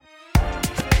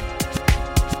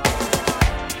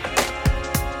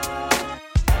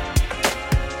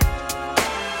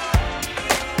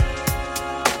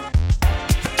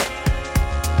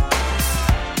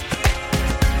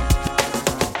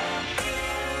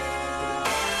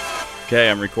Okay,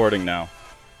 I'm recording now.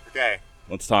 Okay.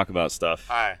 Let's talk about stuff.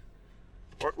 Hi.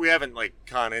 We haven't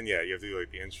gone in yet. You have to do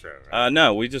the intro. Right?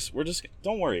 No, we're just.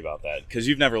 Don't worry about that because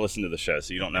you've never listened to the show,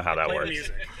 so you don't know how that Play works.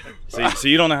 music. So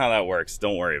you don't know how that works.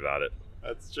 Don't worry about it.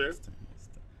 That's true.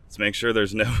 Let's make sure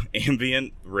there's no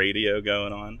ambient radio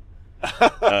going on.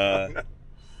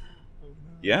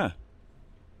 Yeah,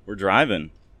 we're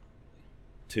driving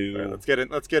to. Right, let's get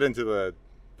into the.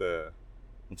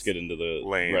 Let's get into the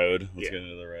lane. Road. Let's Yeah. get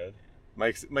into the road.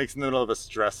 Mike's in the middle of a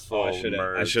stressful.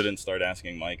 I shouldn't start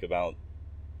asking Mike about,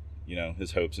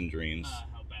 his hopes and dreams.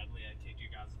 How badly I kicked you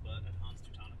guys' butt at Hans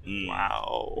Teutonica.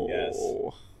 Wow. Yes.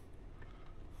 All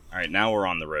right, now we're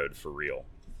on the road for real,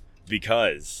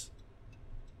 because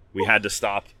we had to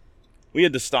stop. We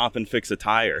had to stop and fix a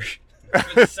tire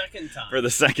For the second time. for the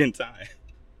second time.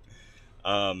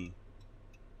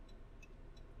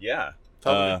 Yeah.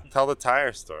 Tell the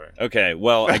tire story. Okay.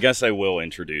 Well, I guess I will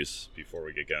introduce before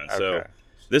we get going. So, Okay.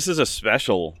 this is a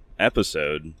special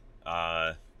episode.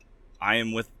 I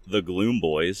am with the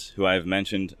Gloomboys, who I have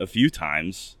mentioned a few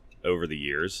times over the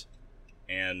years,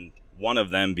 and one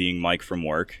of them being Mike from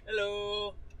work.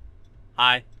 Hello.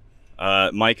 Hi.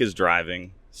 Mike is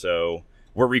driving, so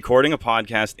we're recording a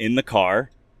podcast in the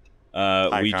car.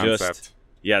 High concept.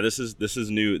 This is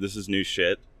new. This is new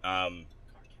shit.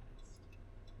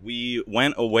 We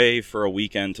went away for a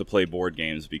weekend to play board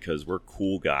games because we're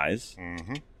cool guys.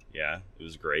 Mm-hmm. Yeah, it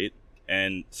was great.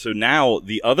 And so now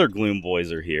the other Gloom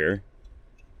Boys are here.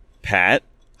 Pat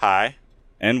Hi.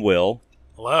 and Will.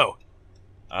 Hello.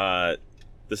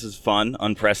 This is fun,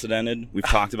 unprecedented. We've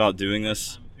talked about doing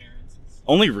this Time appearances.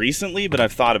 only recently, but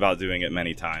I've thought about doing it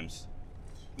many times.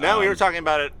 No, we were talking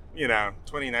about it.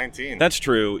 2019. That's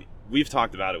true. We've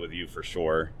talked about it with you for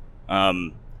sure.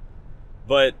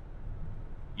 But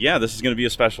yeah, this is going to be a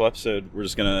special episode. We're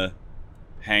just going to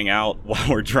hang out while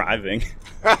we're driving,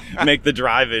 make the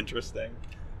drive interesting.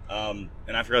 And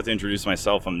I forgot to introduce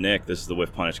myself. I'm Nick. This is the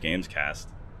Whiff Punish Games cast.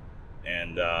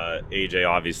 And AJ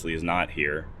obviously is not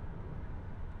here.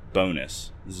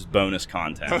 Bonus. This is bonus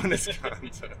content. Bonus content.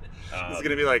 This is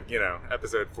gonna be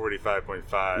episode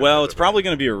 45.5. Well, it's probably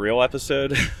going to be a real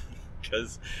episode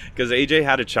because AJ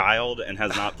had a child and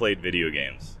has not played video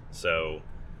games. So,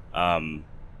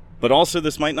 but also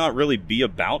this might not really be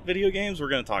about video games. We're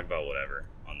going to talk about whatever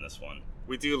on this one.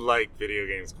 We do like video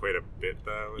games quite a bit,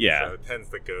 though. And Yeah. so it tends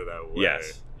to go that way.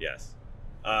 Yes.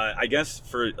 I guess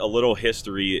for a little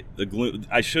history,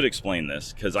 I should explain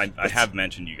this because I have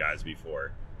mentioned you guys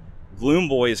before.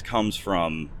 Gloomboys comes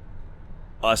from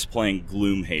us playing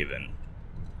Gloomhaven,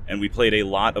 and we played a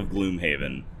lot of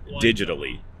Gloomhaven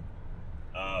digitally.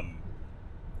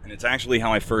 And it's actually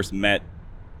how I first met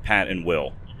Pat and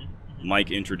Will.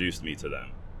 Mike introduced me to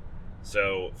them.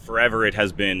 So forever it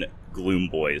has been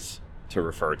Gloomboys to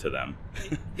refer to them.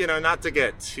 Not to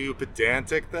get too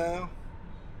pedantic, though.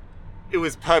 It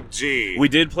was PUBG. We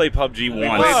did play PUBG We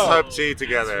once. played Whoa, PUBG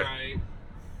together. That's right.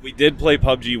 We did play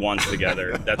PUBG once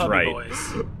together. That's Puppy right.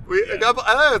 Boys. I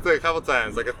know it's a couple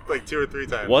times, like 2 or 3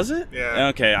 times. Was it? Yeah.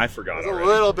 Okay, I forgot It was already. a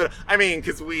little bit.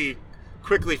 Because we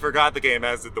quickly forgot the game,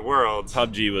 as did the world.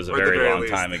 PUBG was a Or at the very very long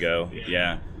least. time ago. Yeah.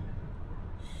 Yeah.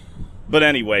 But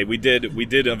anyway, we did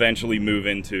eventually move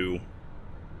into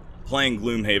playing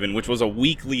Gloomhaven, which was a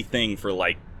weekly thing for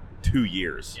 2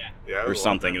 years Yeah. Yeah, it or was a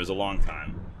long something. time. It was a long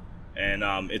time.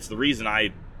 And it's the reason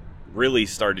I really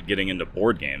started getting into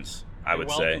board games, I would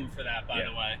You're say. welcome for that, by Yeah.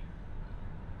 the way.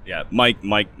 Yeah,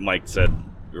 Mike said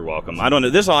you're welcome. I don't know.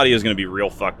 This audio is going to be real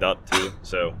fucked up too,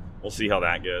 so we'll see how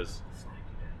that goes.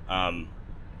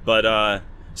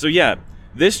 So yeah,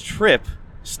 this trip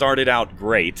started out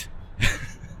great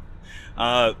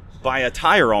by a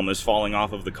tire almost falling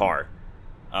off of the car.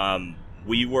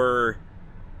 We were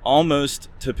almost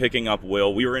to picking up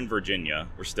Will. We were in Virginia.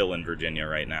 We're still in Virginia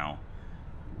right now.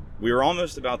 We were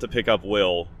almost about to pick up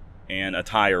Will, and a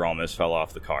tire almost fell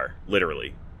off the car.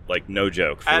 Literally. No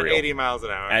joke, for At real. 80 miles an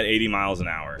hour. At 80 miles an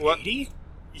hour. What? 80?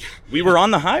 We were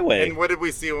on the highway. And what did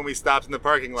we see when we stopped in the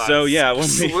parking lot? So, yeah, when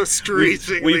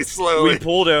screechingly slowly. We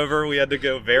pulled over. We had to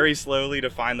go very slowly to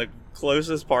find the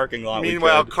closest parking lot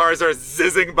Meanwhile, we could. cars are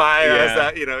zizzing by Yeah. us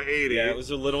at 80. Yeah, it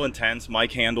was a little intense.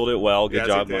 Mike handled it well. Good Yes,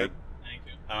 job, he did. Mike.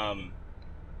 Thank you.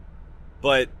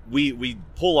 But we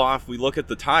pull off, we look at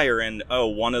the tire, and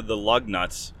one of the lug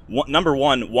nuts, number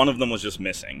one of them was just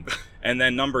missing. And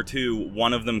then number 2,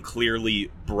 one of them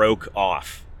clearly broke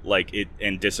off,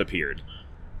 and disappeared.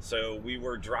 So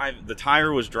the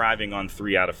tire was driving on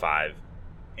 3 out of 5,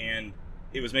 and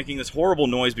it was making this horrible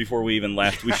noise before we even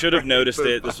left. We should have noticed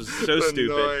it. This was so The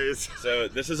stupid. noise. So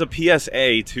this is a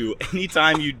PSA to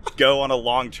anytime you go on a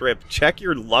long trip, check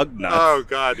your lug nuts. Oh,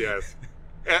 God, yes.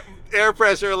 Air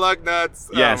pressure, lug nuts.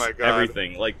 Yes, oh my god.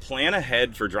 everything. Like, plan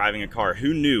ahead for driving a car.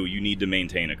 Who knew you need to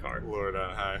maintain a car? Lord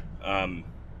on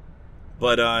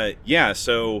high. Yeah,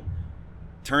 so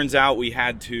turns out we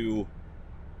had to...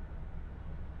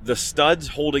 The studs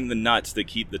holding the nuts that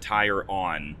keep the tire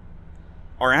on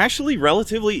are actually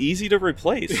relatively easy to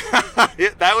replace. Yeah,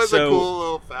 that was a cool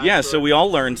little fact. Yeah, so we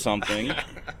all learned something.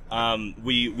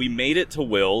 We made it to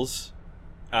Will's,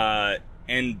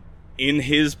 and in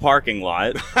his parking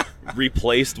lot,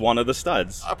 replaced one of the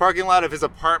studs. A parking lot of his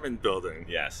apartment building.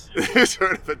 Yes. There's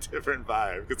sort of a different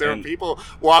vibe because there were people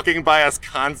walking by us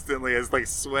constantly as like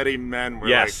sweaty men were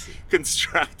like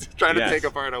trying to take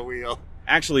apart a wheel.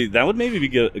 Actually, that would maybe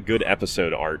be a good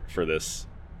episode art for this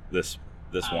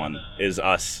one is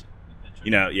us.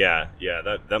 You know,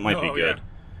 that might be good.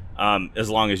 Yeah. As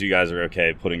long as you guys are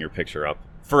okay putting your picture up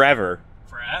forever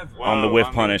on the Whiff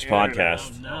Punish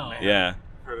podcast. Oh, no. Yeah.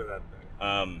 Heard of that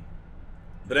thing.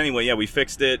 But anyway, yeah, we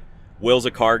fixed it. Will's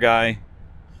a car guy.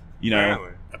 You know,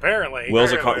 Apparently.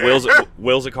 Will's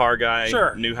a car guy.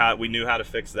 Sure. We knew how to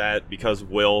fix that because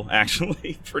of Will,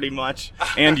 actually, pretty much,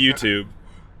 and YouTube.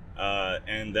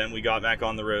 And then we got back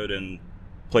on the road and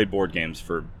played board games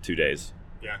for 2 days.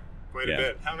 Yeah, quite a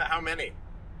bit. How many?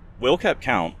 Will kept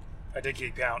count. I did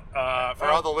keep count. For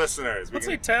all the listeners, let's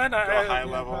we say can 10. go high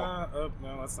level.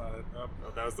 No, that's not it. Oh,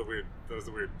 that was the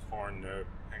weird porn note.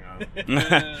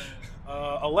 Hang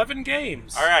on. 11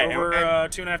 games. All right, over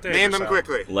and 2.5 days. Name or them so.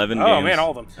 quickly. 11 Oh, games. man,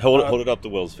 all of them. Hold it up to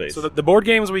Will's face. So the board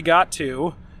games we got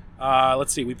to,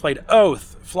 let's see, we played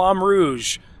Oath, Flamme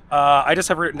Rouge. I just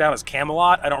have written down as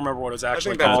Camelot. I don't remember what it was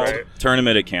actually that's called. right.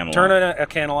 Tournament at Camelot. Tournament at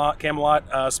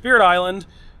Camelot. Spirit Island.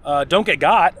 Don't Get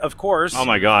Got, of course. Oh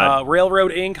my God.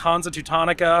 Railroad Inc., Hansa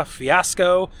Teutonica,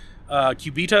 Fiasco,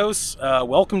 Cubitos,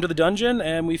 Welcome to the Dungeon,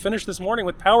 and we finished this morning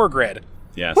with Power Grid.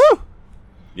 Yes. Woo!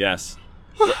 Yes.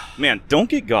 Man, Don't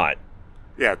Get Got.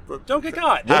 Yeah. Don't Get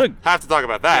Got. Have to talk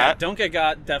about Yeah, that. Don't Get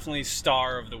Got, definitely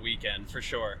star of the weekend, for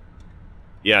sure.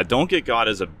 Yeah, Don't Get Got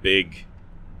is a big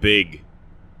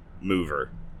mover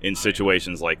in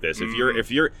situations like this.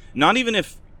 If you're not even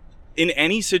if in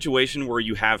any situation where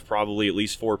you have probably at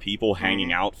least 4 people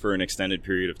hanging out for an extended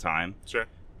period of time, Sure.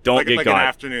 Don't Get like Got. an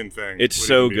afternoon thing. It's would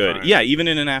so even be good. fine. Yeah, even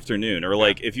in an afternoon, or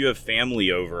like if you have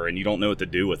family over and you don't know what to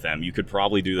do with them, you could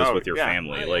probably do this with your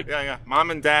family. Oh, yeah. Like, Yeah.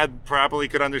 Mom and Dad probably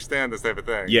could understand this type of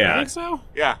thing. You yeah, think so?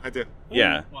 Yeah, I do.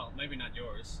 yeah, Well, maybe not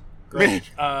yours.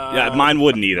 yeah. Mine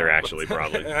wouldn't either, actually,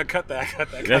 probably. Cut that.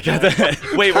 Got that.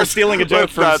 Wait, we're stealing a joke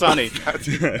from Let's not- Sonny.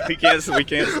 we can't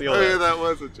steal Oh, yeah, that. that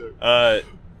was a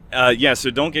joke. Yeah,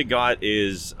 so Don't Get Got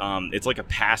is it's like a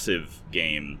passive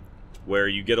game where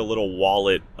you get a little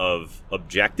wallet of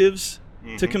objectives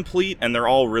to complete, and they're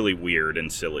all really weird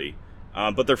and silly,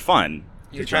 but they're fun.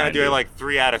 You're trying to do it like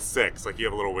 3 out of 6, like you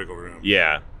have a little wiggle room.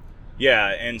 Yeah,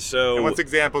 and so And what's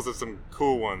examples of some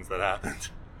cool ones that happened?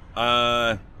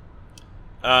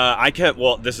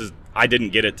 I didn't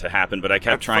get it to happen, but I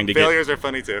kept trying to failures are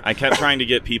funny too. I kept trying to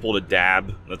get people to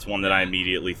dab. That's one that I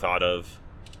immediately thought of.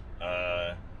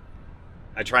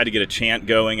 I tried to get a chant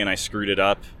going and I screwed it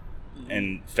up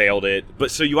and failed it.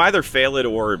 But so you either fail it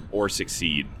or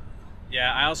succeed.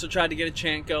 Yeah, I also tried to get a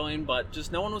chant going, but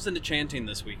just no one was into chanting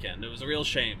this weekend. It was a real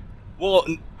shame. Well,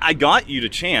 I got you to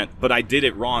chant, but I did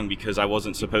it wrong because I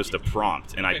wasn't supposed to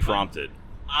prompt, and I Okay, fine. prompted.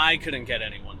 I couldn't get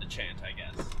anyone to chant, I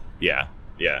guess.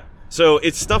 Yeah. So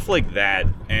it's stuff like that,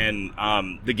 and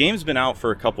the game's been out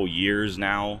for a couple years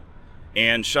now.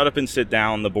 And Shut Up and Sit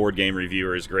Down, the board game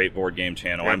reviewers, great board game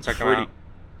channel. Yeah, I'm check 'em out.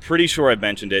 pretty sure I've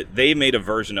mentioned it. They made a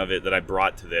version of it that I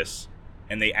brought to this,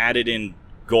 and they added in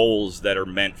goals that are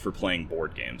meant for playing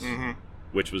board games,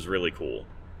 which was really cool.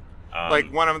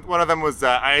 Like one of them was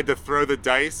I had to throw the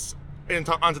dice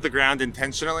onto the ground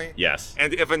intentionally. Yes.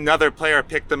 And if another player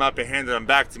picked them up and handed them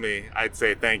back to me, I'd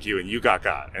say thank you and you got.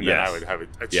 And then Yes. I would have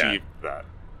achieved that.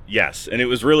 Yes, and it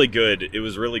was really good. It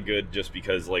was really good just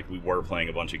because like we were playing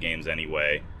a bunch of games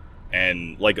anyway.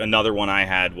 And like another one I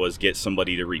had was get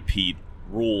somebody to repeat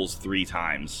rules 3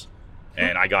 times.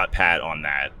 And I got Pat on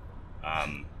that.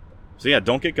 So yeah,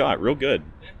 Don't Get Got, real good.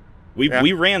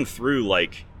 We ran through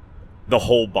like the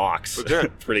whole box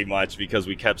Legit. pretty much because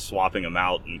we kept swapping them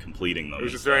out and completing them. It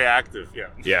was just very active, yeah.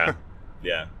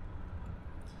 Yeah.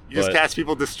 You just But- catch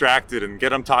people distracted and get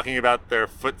them talking about their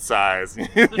foot size.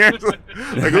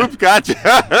 like, oops,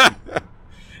 gotcha.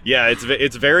 Yeah,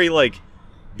 it's very like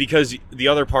because the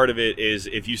other part of it is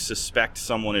if you suspect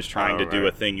someone is trying to do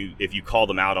a thing, if you call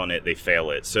them out on it, they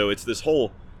fail it. So it's this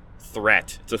whole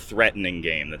threat. It's a threatening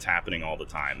game that's happening all the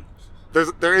time.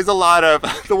 There is a lot of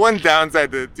the one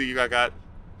downside to you got.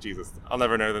 Jesus, I'll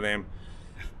never know the name.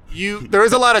 there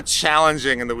was a lot of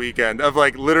challenging in the weekend of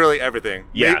like literally everything.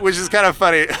 Yeah. Which is kind of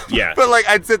funny. Yeah. But like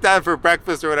I'd sit down for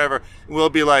breakfast or whatever, and we'll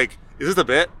be like, is this a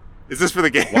bit? Is this for the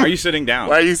game? Why are you sitting down?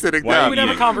 Why are you sitting Why are down? We'd have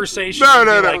a eating? conversation.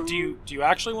 No. Like, do you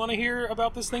actually want to hear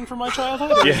about this thing from my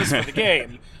childhood, or is this for the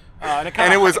game? And it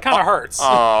kind of hurts.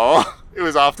 Oh, it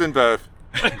was often both.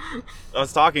 I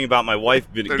was talking about my wife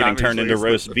getting not turned into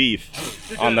mutually roast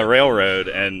beef on the railroad,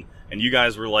 and you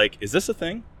guys were like, "Is this a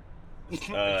thing?"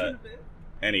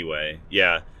 Anyway,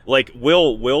 yeah. Like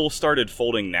Will started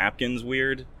folding napkins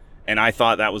weird, and I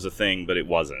thought that was a thing, but it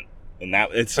wasn't.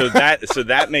 And so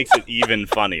that makes it even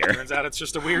funnier. Turns out it's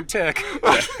just a weird tick.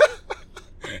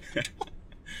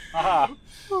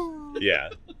 Yeah.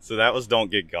 So that was Don't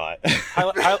Get Got.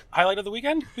 Highlight of the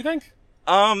weekend, you think?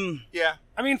 Yeah.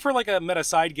 I mean, for like a meta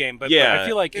side game, but Yeah. I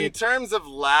feel like In terms of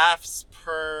laughs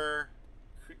per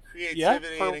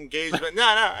creativity and engagement, no,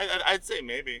 I'd say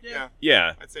maybe. Yeah.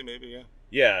 Yeah. I'd say maybe. Yeah.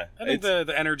 Yeah. I think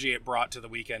the energy it brought to the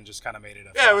weekend just kind of made it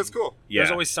a Yeah, fun. it was cool. Yeah.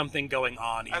 There's always something going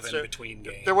on That's even true. between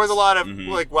games. There was a lot of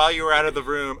like while you were out of the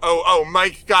room. Oh,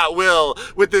 Mike got Will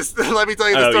with this. Let me tell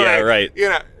you the Oh, story. yeah, right. You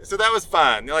know, so that was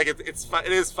fun. Like it's fun.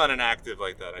 It is fun and active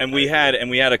like that. And we had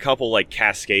a couple like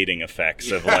cascading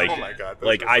effects of like oh my God, those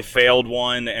like were I so fun. failed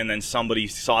one, and then somebody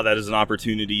saw that as an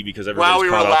opportunity because everybody While was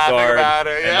we were caught off laughing guard. about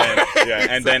it, yeah.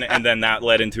 And then that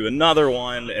led into another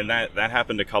one, and that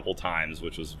happened a couple times,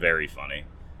 which was very funny.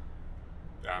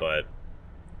 Yeah. But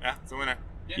Yeah, it's a winner.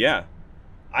 yeah,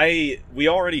 we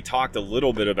already talked a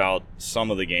little bit about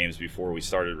some of the games before we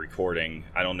started recording.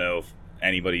 I don't know if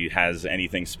anybody has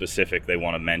anything specific they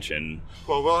want to mention.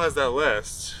 Well, Will has that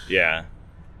list. Yeah,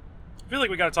 I feel like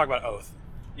we got to talk about Oath.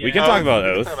 we can talk about we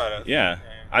can Oath. talk about Oath. Yeah. Yeah.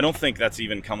 I don't think that's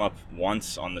even come up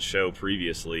once on the show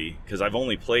previously because I've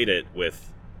only played it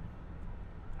with.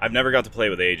 I've never got to play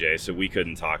with AJ, so we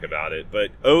couldn't talk about it. But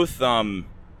Oath.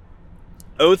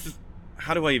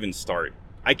 How do I even start?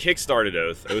 I kickstarted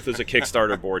Oath. Oath is a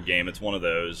Kickstarter board game. It's one of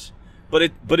those, but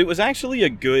it was actually a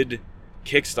good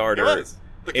Kickstarter. It was.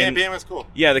 The campaign was cool.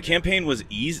 Yeah, the campaign was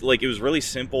easy. Like it was really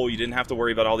simple. You didn't have to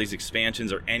worry about all these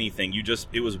expansions or anything.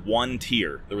 It was one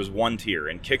tier. There was one tier,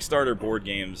 and Kickstarter board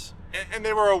games. And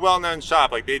they were a well-known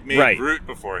shop. Like they'd made Right. Root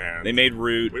beforehand. They made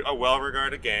Root. A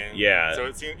well-regarded game. Yeah. So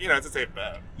it seemed, it's a safe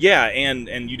bet. Yeah,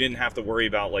 and you didn't have to worry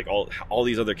about like all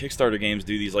these other Kickstarter games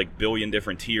do these like billion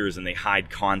different tiers and they hide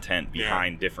content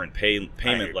behind different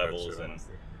payment levels, and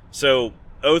so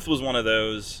Oath was one of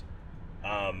those.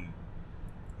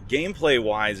 Gameplay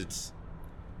wise, it's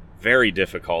very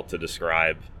difficult to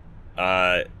describe.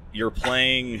 You're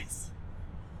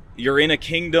in a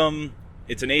kingdom.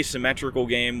 It's an asymmetrical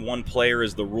game. One player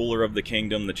is the ruler of the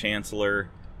kingdom, the chancellor,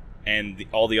 and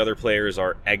all the other players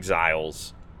are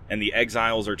exiles. And the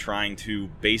exiles are trying to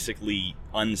basically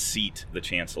unseat the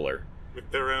chancellor.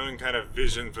 With their own kind of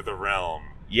vision for the realm.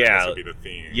 Yeah. That would be the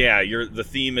theme. Yeah, the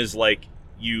theme is like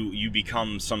you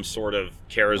become some sort of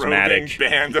charismatic roving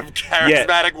band of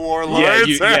charismatic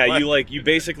warlords. You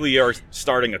basically are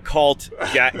starting a cult,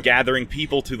 gathering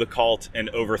people to the cult, and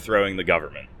overthrowing the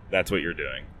government. That's what you're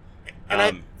doing.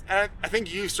 And I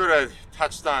think you sort of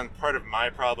touched on part of my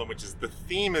problem, which is the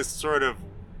theme is sort of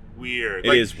weird.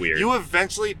 It is weird. You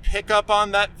eventually pick up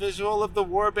on that visual of the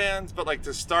war bands, but like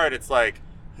to start, it's like,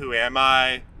 who am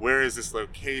I? Where is this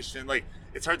location? Like,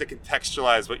 it's hard to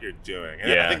contextualize what you're doing.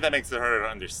 And I think that makes it harder to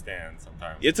understand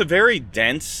sometimes. It's a very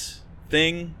dense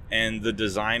thing, and the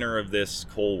designer of this,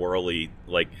 Cole Worley,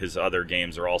 like his other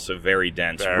games, are also very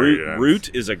dense.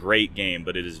 Root is a great game,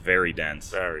 but it is very dense.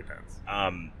 Very dense.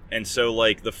 And so,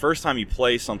 like, the first time you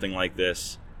play something like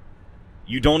this,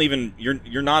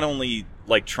 you're not only,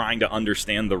 like, trying to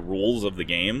understand the rules of the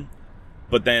game,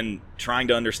 but then trying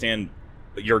to understand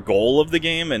your goal of the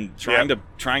game and trying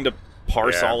to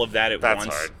parse all of that at once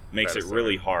hard. Makes it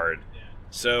really hard. Yeah.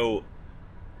 So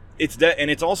and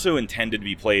it's also intended to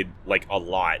be played, like, a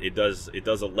lot. It does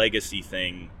a legacy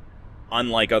thing,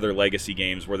 unlike other legacy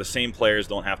games where the same players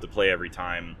don't have to play every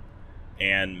time,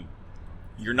 and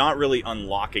you're not really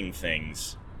unlocking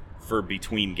things for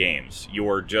between games.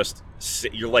 You're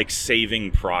like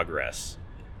saving progress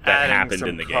that happened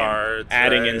in the game.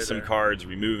 Adding in some cards,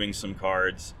 removing some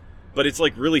cards. But it's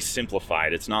like really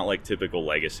simplified. It's not like typical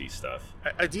legacy stuff.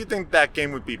 I do think that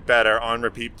game would be better on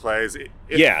repeat plays.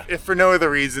 If for no other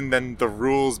reason than the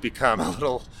rules become a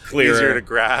little clearer, easier to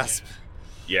grasp.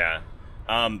 Yeah.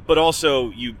 But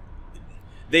also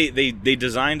They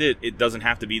designed it. It doesn't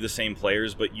have to be the same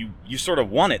players, but you sort of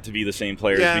want it to be the same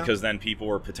players because then people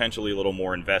are potentially a little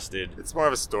more invested. It's more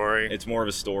of a story.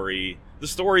 The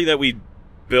story that we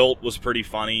built was pretty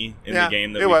funny in the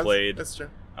game that we played. That's true.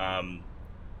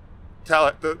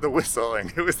 the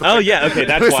whistling. It was like, Oh yeah, okay,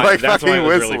 that's it was why. like That's why fucking it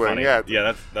was whistling. really funny.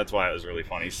 Yeah, that's why it was really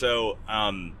funny. So,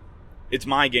 it's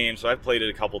my game, so I've played it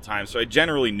a couple times, so I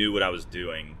generally knew what I was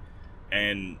doing.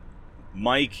 And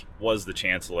Mike was the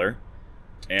Chancellor,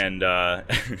 and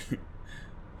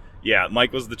yeah,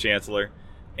 Mike was the Chancellor,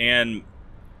 and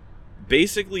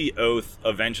basically Oath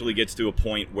eventually gets to a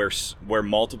point where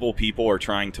multiple people are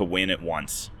trying to win at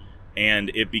once,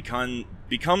 and it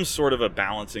becomes sort of a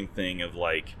balancing thing of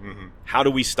like, how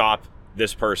do we stop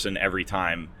this person every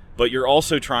time? But you're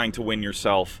also trying to win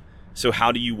yourself, so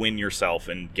how do you win yourself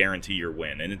and guarantee your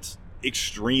win? And it's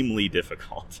extremely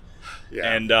difficult.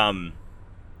 Yeah. And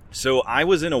so I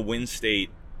was in a win state,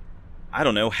 I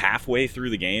don't know, halfway through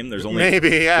the game. There's only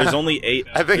There's only 8.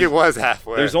 I think it was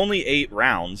halfway. There's only 8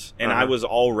 rounds, and I was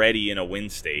already in a win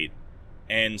state,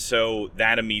 and so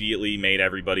that immediately made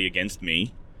everybody against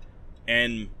me.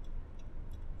 And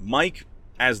Mike,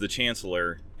 as the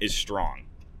Chancellor, is strong.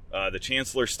 The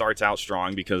Chancellor starts out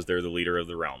strong because they're the leader of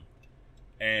the realm,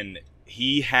 and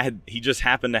he just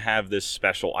happened to have this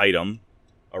special item,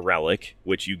 a relic,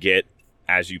 which you get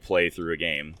as you play through a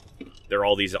game. There are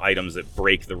all these items that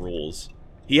break the rules.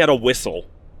 He had a whistle,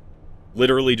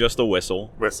 literally just a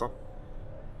whistle,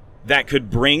 that could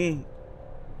bring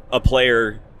a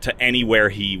player to anywhere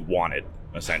he wanted,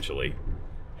 essentially.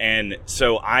 And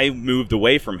so I moved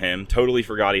away from him, totally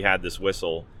forgot he had this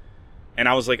whistle, and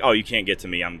I was like, oh, you can't get to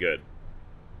me, I'm good.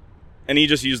 And he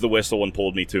just used the whistle and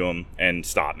pulled me to him and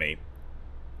stopped me.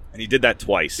 And he did that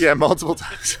twice. Yeah, multiple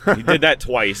times. He did that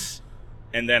twice.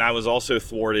 And then I was also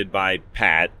thwarted by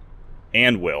Pat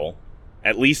and Will,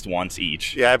 at least once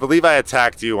each. Yeah, I believe I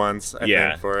attacked you once, I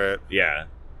think, for it. Yeah.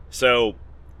 So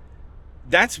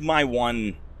that's my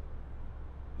one,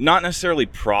 not necessarily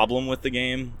problem with the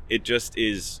game. It just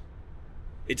is,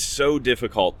 it's so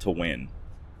difficult to win.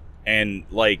 And,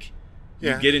 like,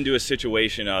 you get into a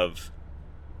situation of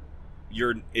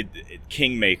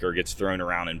Kingmaker gets thrown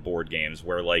around in board games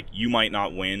where, like, you might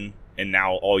not win, and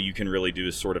now all you can really do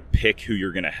is sort of pick who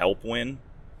you're going to help win.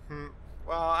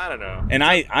 Well, I don't know. And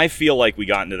I feel like we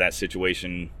got into that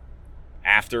situation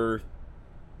after,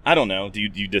 I don't know, do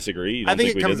you disagree? You don't I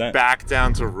think we it comes did that? back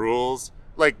down to rules.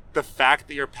 Like, the fact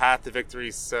that your path to victory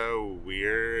is so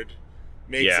weird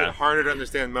makes it harder to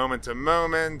understand moment to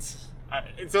moment.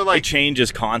 And so, like, it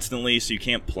changes constantly, so you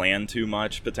can't plan too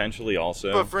much, potentially,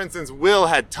 also. But, for instance, Will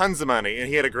had tons of money, and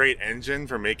he had a great engine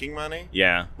for making money.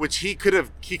 Yeah. Which he could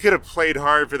have played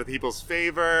hard for the people's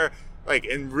favor, like,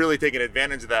 and really taken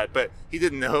advantage of that. But he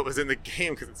didn't know it was in the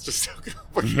game because it's just so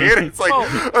complicated. It's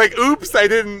like, oops, I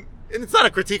didn't. And it's not a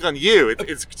critique on you.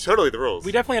 It's totally the rules.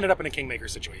 We definitely ended up in a Kingmaker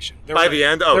situation. There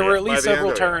were at least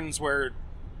several turns where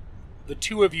the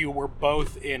two of you were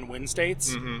both in win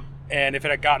states, and if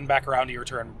it had gotten back around to your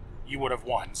turn, you would have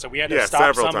won. So we had to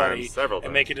stop somebody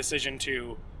and make a decision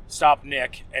to stop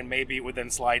Nick, and maybe it would then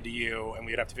slide to you, and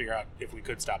we'd have to figure out if we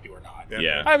could stop you or not.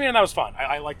 Yeah. I mean, that was fun.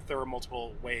 I liked that there were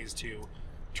multiple ways to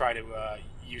try to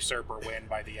usurp or win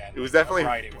by the end. It was definitely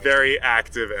a very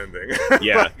active ending.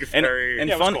 Yeah. Like,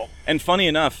 cool. And funny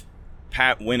enough,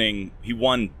 Pat winning, he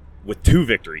won with 2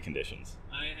 victory conditions.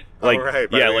 Like,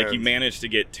 you managed to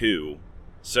get 2.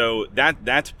 So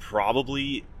that's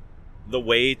probably the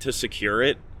way to secure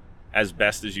it as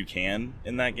best as you can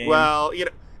in that game. Well, you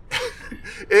know,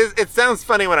 it sounds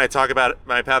funny when I talk about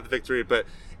my path to victory, but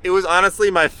it was honestly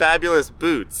my fabulous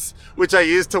boots, which I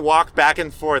used to walk back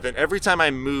and forth, and every time I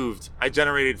moved, I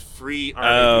generated free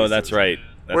army pieces. That's right.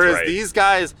 Whereas these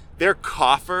guys, their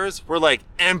coffers were like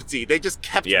empty. They just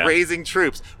kept raising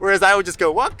troops. Whereas I would just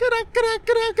go, and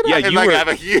have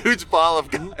a huge ball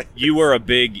of guys. You were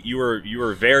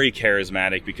very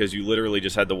charismatic because you literally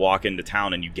just had to walk into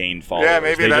town and you gained followers. Yeah,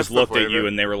 maybe they that's just looked the at you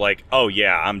and they were like, oh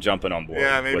yeah, I'm jumping on board.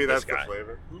 Yeah, maybe with that's this guy. the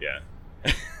flavor. Yeah.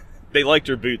 They liked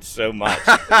your boots so much.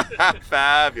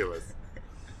 Fabulous.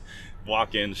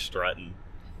 Walk in strutting.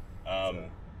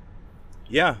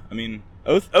 Yeah, I mean,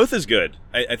 Oath is good.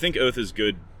 I think Oath is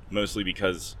good mostly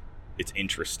because it's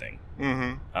interesting.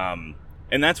 And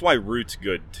that's why Root's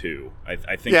good too.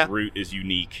 I think Root is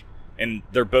unique, and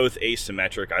they're both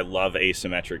asymmetric. I love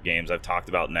asymmetric games. I've talked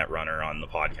about Netrunner on the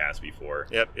podcast before.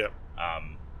 Yep.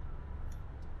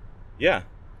 Yeah,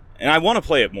 and I want to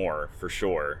play it more for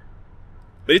sure.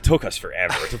 But it took us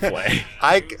forever to play.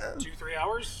 2-3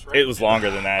 hours, right? It was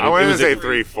longer than that. I wanted to say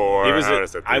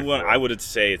 3-4. I would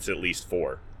say it's at least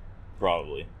 4,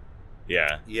 probably.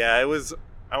 Yeah. Yeah, it was.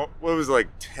 What was it,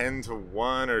 like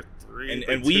 10-1 or 3?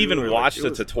 And we even watched a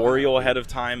tutorial ahead of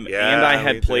time, and I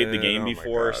had played the game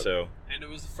before, so. And it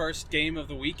was the first game of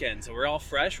the weekend, so we're all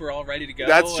fresh, we're all ready to go.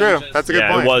 That's true. That's a good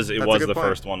point. It was the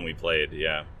first one we played.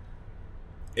 Yeah.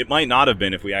 It might not have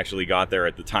been if we actually got there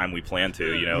at the time we planned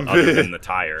to, other than the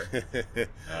tire.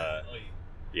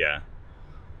 Yeah.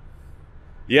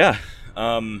 Yeah.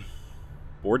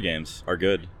 Board games are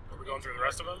good. Are we going through the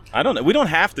rest of them? I don't know. We don't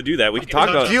have to do that. We can talk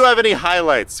about... Do you have any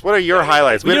highlights? What are your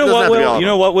highlights? You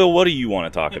know what, Will? What do you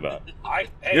want to talk about?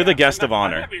 You're the guest of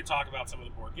honor. I'm happy to talk about some of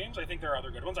the board games. I think there are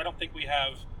other good ones. I don't think we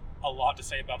have a lot to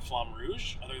say about Flamme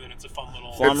Rouge, other than it's a fun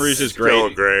little... Flamme Rouge is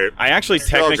great. I actually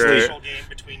technically...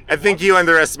 I think you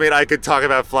underestimate. I could talk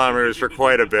about Flamme Rouge for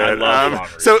quite a bit. I love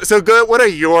Flamme Rouge. So good. What are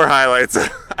your highlights?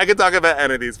 I could talk about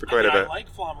entities for quite a bit. I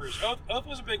like Flamme Rouge. Oath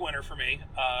was a big winner for me.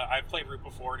 I've played Root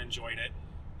before and enjoyed it.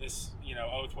 This,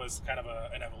 Oath was kind of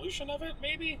an evolution of it,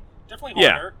 maybe. Definitely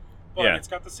harder. But it's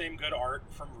got the same good art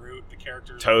from Root. The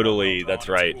characters. Totally, that's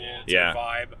right. Cool. It's a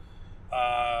vibe.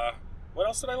 What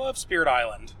else did I love? Spirit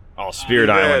Island. Oh, Spirit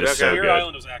Island is so good. Spirit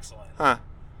Island was excellent. Huh.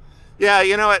 Yeah,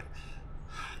 you know what?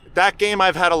 That game,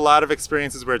 I've had a lot of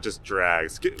experiences where it just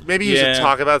drags. Maybe you should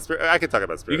talk about Spirit. I could talk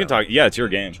about Spirit. You can talk. Yeah, it's your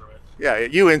game. Yeah,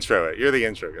 you intro it. You're the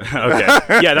intro guy.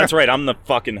 Okay. Yeah, that's right. I'm the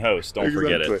fucking host. Don't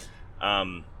forget it.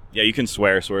 Yeah, you can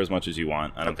swear as much as you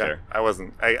want. I don't care.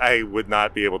 I would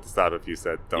not be able to stop if you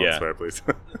said don't swear, please.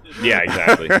 Yeah,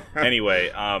 exactly.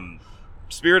 Anyway,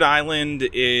 Spirit Island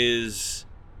is...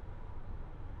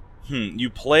 you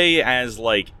play as,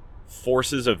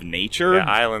 forces of nature. Yeah,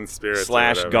 island spirits.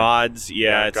 / gods.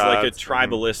 Yeah, it's gods, like a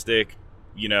tribalistic,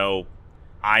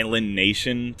 island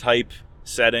nation type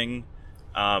setting.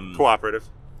 Cooperative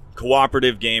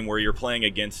game where you're playing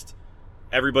against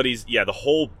everybody's... Yeah, the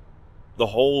whole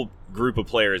group of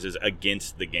players is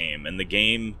against the game. And the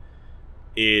game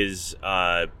is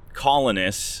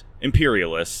colonists,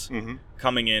 imperialists,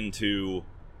 coming into...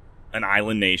 an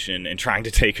island nation and trying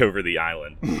to take over the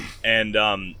island. and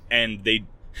they,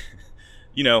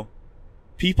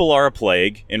 people are a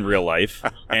plague in real life,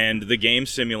 and the game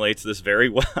simulates this very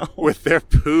well. With their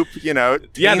poop, they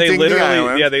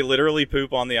literally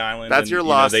poop on the island. That's your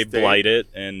loss. They blight it,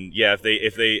 and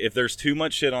if there's too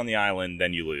much shit on the island,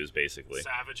 then you lose basically.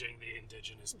 Savaging the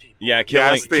indigenous people. Yeah,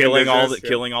 killing all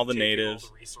the natives. All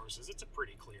the resources. It's a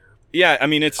pretty clear. Yeah, I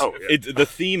mean, the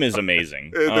theme is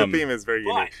amazing. The theme is very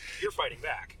unique. But you're fighting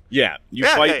back. Yeah, you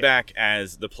fight back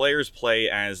as the players play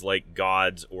as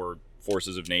gods or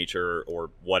forces of nature or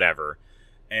whatever,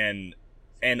 and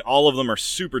all of them are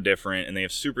super different, and they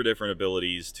have super different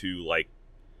abilities to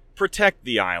protect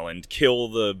the island, kill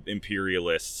the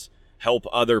imperialists, help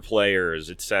other players,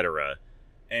 etc.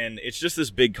 And it's just this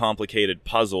big complicated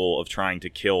puzzle of trying to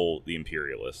kill the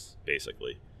imperialists,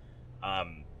 basically.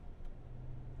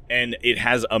 And it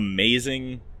has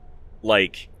amazing,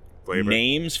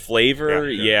 flavor.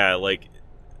 Yeah,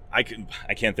 I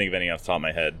can't think of any off the top of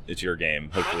my head. It's your game.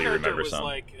 Hopefully you remember some.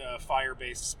 My character was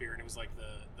fire-based spirit. It was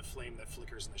the flame that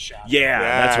flickers in the shadow. Yeah,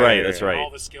 that's right. That's right. All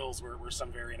the skills were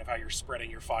some variant of how you're spreading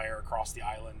your fire across the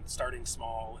island, starting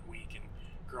small and weak and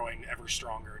growing ever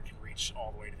stronger and can reach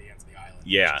all the way to the ends of the island.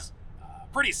 Yeah. Which is,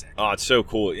 pretty sick. Oh, it's so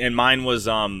cool. And mine was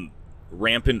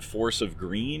rampant force of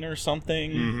green or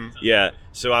something. Mm-hmm. Yeah,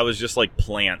 so I was just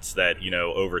plants that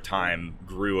over time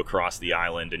grew across the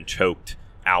island and choked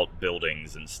out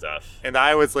buildings and stuff. And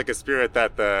I was a spirit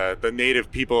that the native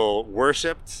people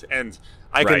worshipped, and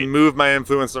I can move my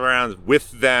influence around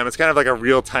with them. It's kind of like a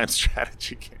real-time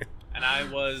strategy game. And I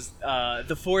was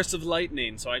the force of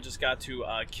lightning, so I just got to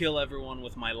kill everyone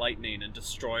with my lightning and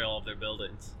destroy all of their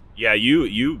buildings. Yeah,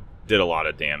 you did a lot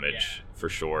of damage for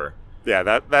sure. Yeah,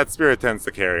 that spirit tends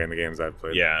to carry in the games I've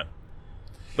played. Yeah.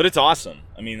 But it's awesome.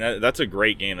 I mean, that's a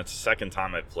great game. That's the second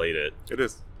time I've played it. It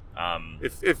is.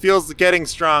 It feels getting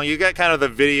strong. You get kind of the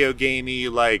video gamey,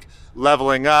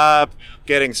 leveling up,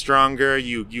 getting stronger.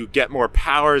 You get more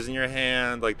powers in your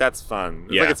hand. That's fun.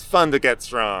 It's fun to get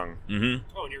strong. Mm-hmm.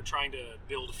 Oh, and you're trying to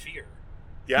build fear.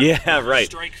 Yeah, right.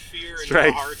 Strike fear into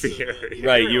the hearts of the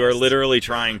Right, you are literally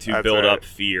trying to build up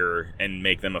fear and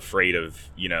make them afraid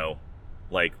of,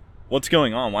 what's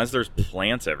going on? Why is there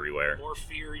plants everywhere? The more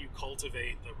fear you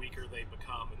cultivate, the weaker they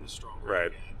become and the stronger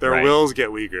they get. Their wills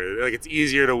get weaker. It's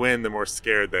easier to win the more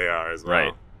scared they are as well.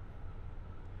 Right.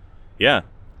 Yeah.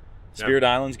 Spirit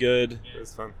Island's good. Yeah. It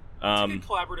was fun. It's a good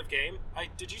collaborative game.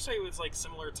 Did you say it was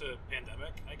similar to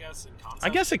Pandemic, I guess, in concept? I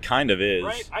guess it kind of is.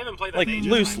 Right? I haven't played that in ages.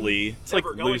 Loosely. It's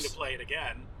never going to play it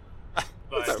again.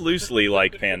 But it's loosely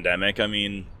like Pandemic. I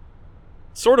mean,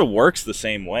 sort of works the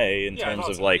same way in terms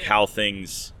of how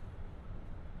things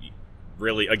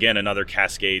really, again, another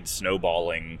cascade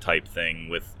snowballing type thing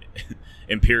with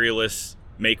imperialists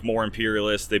make more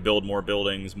imperialists, they build more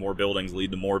buildings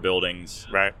lead to more buildings.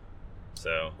 Right.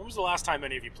 So when was the last time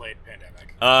any of you played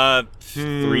Pandemic?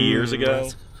 3 years ago.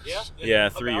 Yeah. Yeah,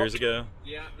 3 years ago.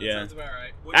 Yeah, that sounds about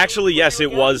right. Actually, yes,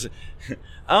 it was.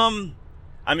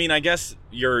 I mean, I guess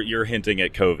you're hinting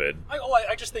at COVID.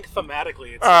 I just think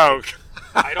thematically, it's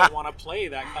I don't want to play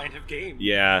that kind of game.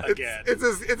 Yeah, again, it's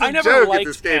a I never joke. liked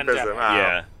It's escapism. Wow.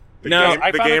 Yeah. The No, game,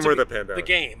 I the found it game to or be- the pandemic. The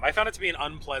game. I found it to be an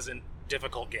unpleasant,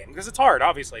 difficult game because it's hard,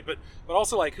 obviously, but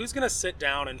also like, who's gonna sit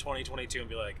down in 2022 and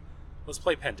be like, let's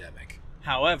play Pandemic?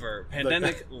 However,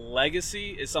 Pandemic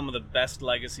Legacy is some of the best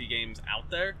Legacy games out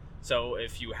there. So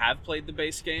if you have played the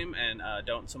base game and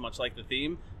don't so much like the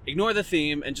theme, ignore the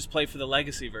theme and just play for the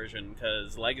Legacy version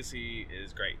because Legacy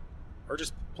is great. Or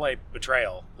just play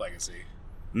Betrayal Legacy.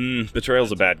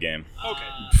 Betrayal's a bad game. Okay.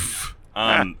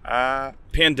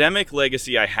 Pandemic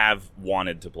Legacy I have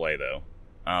wanted to play though.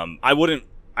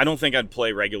 I don't think I'd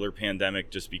play regular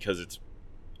Pandemic just because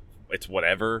it's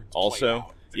whatever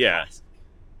also. Yeah.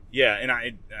 Yeah,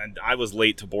 and I was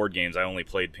late to board games. I only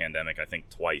played Pandemic I think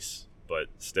twice, but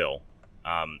still.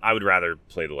 I would rather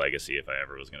play the Legacy if I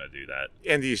ever was going to do that.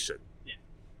 And you should.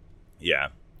 Yeah.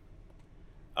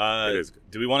 It is good.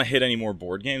 Do we want to hit any more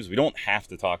board games? We don't have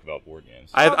to talk about board games.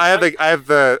 I have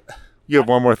the. You have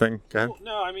one more thing. Go ahead.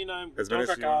 No, I mean, As many as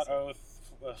Don't you want.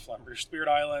 Oath, Flamme Rouge, Spirit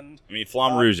Island. I mean,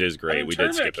 Flamme Rouge is great. I mean, We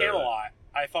did skip Tournament of over that. Camelot,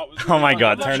 I thought was. Oh my fun.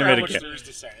 God, I'm not sure Tournament how of much there is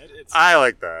to say. It's, I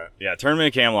like that. Yeah, Tournament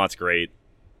of Camelot's great.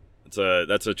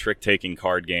 That's a trick-taking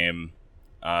card game,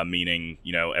 meaning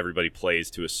everybody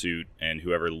plays to a suit, and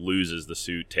whoever loses the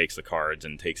suit takes the cards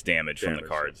and takes damage from the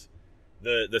cards.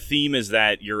 The theme is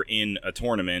that you're in a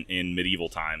tournament in medieval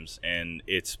times, and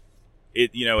it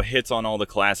hits on all the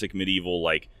classic medieval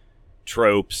like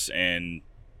tropes and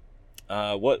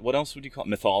what else would you call it?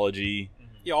 Mythology?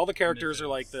 yeah, all the characters are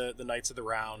like the Knights of the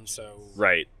Round, so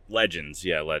Right, legends.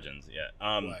 Yeah. what,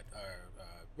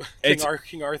 It's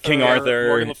King Arthur, King Arthur,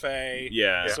 Morgan Le Fay,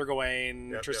 yeah. Sir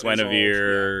Gawain, Yep, Tristan Isolde,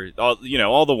 Guinevere,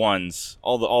 all the ones,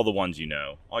 all the ones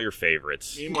all your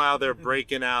favorites. Meanwhile, they're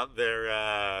breaking out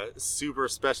their super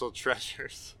special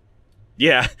treasures.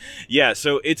 Yeah.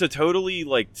 So it's a totally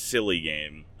like silly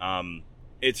game.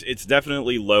 It's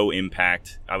definitely low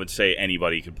impact. I would say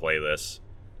anybody could play this.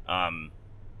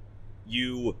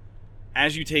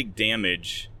 As you take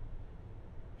damage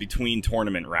between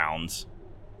tournament rounds,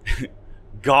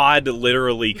 God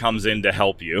literally comes in to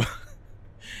help you.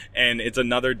 And it's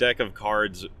another deck of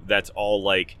cards that's all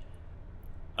like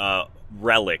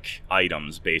relic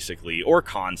items basically, or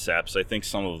concepts. I think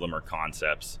some of them are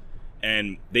concepts.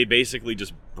 And they basically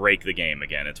just break the game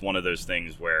again. It's one of those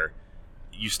things where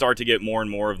you start to get more and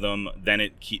more of them, then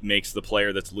it makes the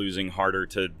player that's losing harder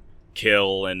to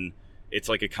kill, and it's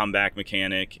like a comeback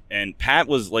mechanic. And Pat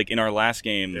was like in our last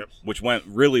game, Yep. which went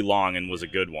really long and was a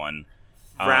good one.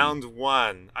 Round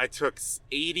 1, I took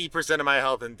 80% of my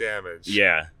health and damage.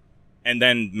 Yeah. And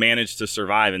then managed to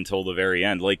survive until the very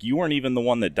end. Like, you weren't even the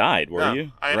one that died, were No,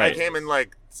 you? I Right. came in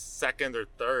like second or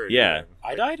third. Yeah. even.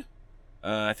 I died?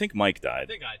 I think Mike I died.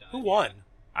 think I died. Who won?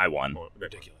 I won. Oh, Nick-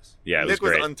 Ridiculous. Yeah, it Nick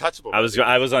was great. untouchable. I was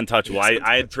untouchable. He was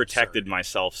I had untouchable, protected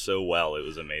myself so well. It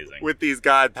was amazing. with these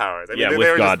god powers. I mean, yeah, they with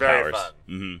were God just very powers. fun.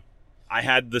 Hmm. I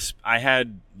had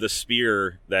the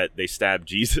spear that they stabbed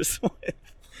Jesus with,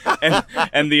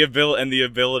 and the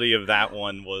ability of that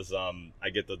one was I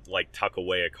get to like tuck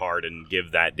away a card and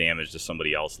give that damage to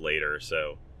somebody else later.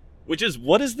 So,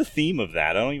 what is the theme of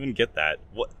that? I don't even get that.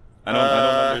 What I don't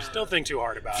understand. Don't think too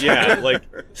hard about it. Yeah, like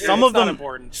some It's of not them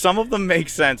important. some of them make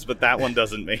sense, but that one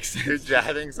doesn't make You're sense.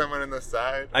 jabbing someone in the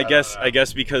side. I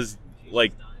guess because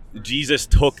like Jesus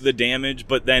took the damage,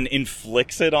 but then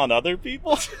inflicts it on other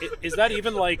people. Is that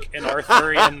even like an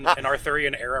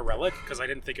Arthurian era relic? Because I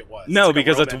didn't think it was. No, like a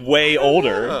because it's Roman- way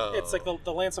older. Oh. It's like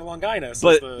the Lance of Longinus.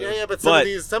 But- is the, Yeah, but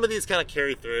some of these kind of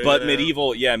carry through. But you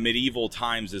know? medieval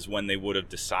times is when they would have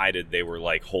decided they were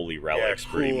like holy relics,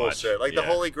 yeah, pretty cool much. shit. Like the Yeah.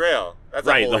 Holy Grail. That's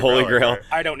Right, a the Holy relic, Grail. right?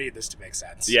 I don't need this to make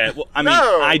sense. Yeah, well, I mean,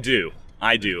 No! I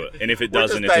do, and if it We're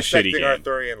doesn't, just it's a shitty dissecting game.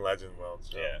 Arthurian legend world.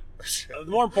 So. Yeah. The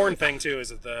more important thing too is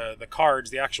that the cards,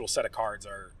 the actual set of cards,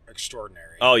 are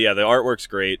extraordinary. Oh yeah, the artwork's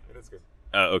great. It is good.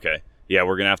 Okay, yeah,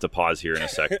 we're gonna have to pause here in a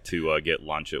sec to get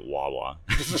lunch at Wawa.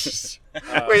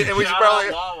 Wait, and we should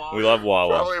probably We love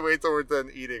Wawa. probably wait till we're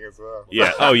done eating as well.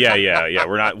 Yeah. Oh yeah.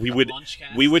 We're not.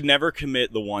 Lunchcast. We would never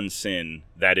commit the one sin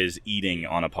that is eating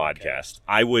on a podcast.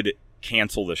 I would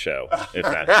cancel the show if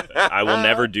that happened. I will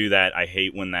never do that. I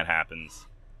hate when that happens.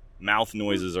 Mouth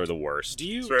noises are the worst. Do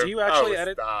you True. do you actually Oh,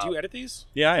 edit? stop. Do you edit these?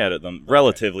 Yeah, I edit them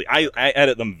relatively. I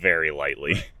edit them very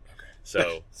lightly,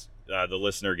 so the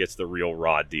listener gets the real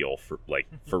raw deal for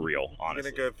real. I'm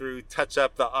Honestly. gonna go through, touch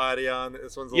up the audio on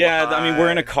this one's a Yeah, little I mean we're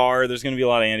in a high. car. There's gonna be a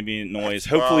lot of ambient noise.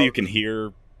 Well, Hopefully you can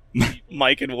hear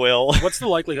Mike and Will. What's the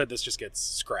likelihood this just gets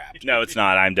scrapped? No, it's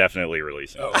not. I'm definitely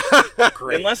releasing it. Oh,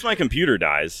 great. Unless my computer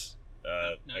dies.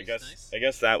 Nice. I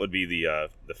guess that would be the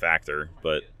factor,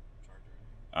 but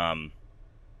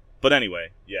anyway,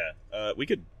 yeah. We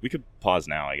could pause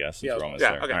now, I guess. Since we're almost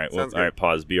there. Okay, all right, sounds good. all right,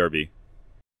 pause. BRB.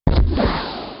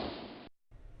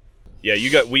 Yeah,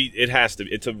 it has to.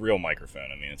 It's a real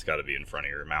microphone. I mean, it's got to be in front of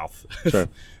your mouth, Sure.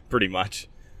 pretty much.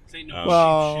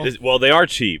 Well, They are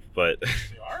cheap, but They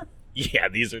are? yeah,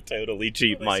 these are totally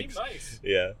cheap They mics. seem nice.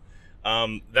 Yeah,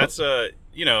 that's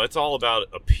it's all about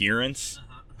appearance.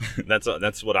 that's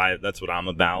what I'm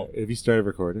about. have you started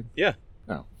recording? Yeah.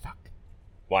 Oh, fuck.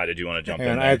 Why did you want to jump Hang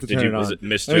in on, there? I have to Did turn you it was on. it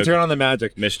miss Let me turn joke? on the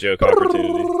magic. Miss joke opportunity.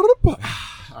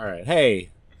 All right.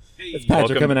 Hey, it's Patrick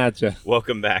Welcome. coming at you.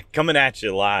 Welcome back. Coming at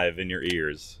you live in your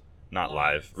ears. Not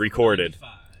live. Recorded.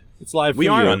 It's live. We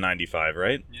for are you. on 95,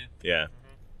 right? Yeah. Yeah.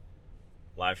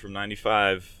 Live from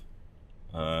 95.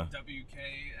 WKFM.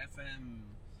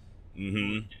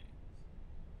 Mm-hmm.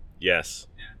 Yes.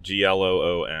 Yeah.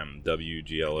 GLOOM.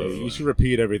 WGLOOM. You should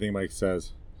repeat everything Mike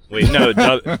says. Wait, no.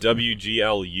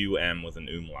 WGLUM with an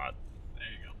umlaut. There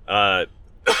you go.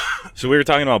 So we were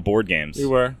talking about board games. We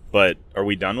were. But are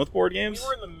we done with board We games?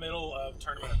 were in the middle of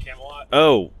Tournament of Camelot.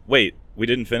 Oh, wait. We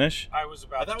didn't finish? I was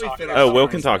about I thought to we talk finished. about Oh, Will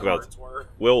what can the talk about cards were.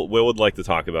 Will would like to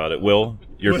talk about it. Will,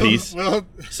 your piece?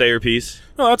 Say your piece.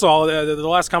 No, that's all. The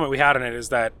last comment we had on it is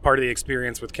that part of the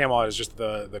experience with Camelot is just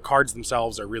the cards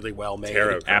themselves are really well made.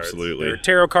 Tarot cards. Absolutely. They're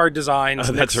tarot card designs.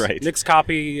 Oh, that's right. Nick's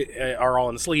copy are all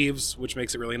in sleeves, which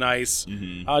makes it really nice.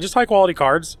 Mm-hmm. Just high quality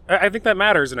cards. I think that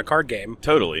matters in a card game.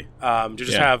 Totally. To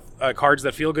just Yeah. have cards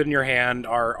that feel good in your hand,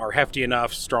 are hefty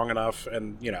enough, strong enough,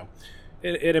 and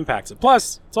it impacts it.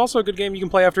 Plus, it's also a good game you can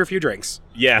play after a few drinks.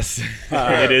 Yes.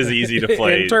 It is easy to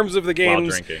play In terms of the while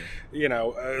games, drinking.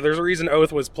 there's a reason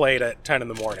Oath was played at 10 in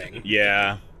the morning.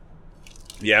 Yeah.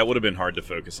 Yeah, it would have been hard to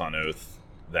focus on Oath,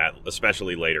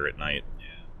 especially later at night.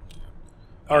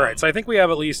 All right, so I think we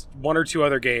have at least one or two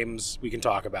other games we can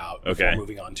talk about before Okay.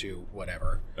 moving on to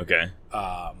whatever. Okay.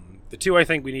 The two I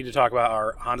think we need to talk about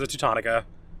are Hansa Teutonica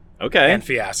Okay. and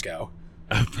Fiasco.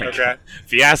 Oh my Okay. God.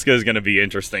 Fiasco is going to be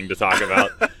interesting to talk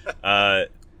about.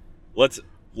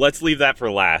 Let's leave that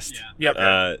for last. Yeah.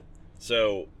 Yep.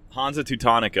 So Hansa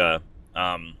Teutonica,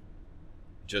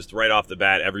 just right off the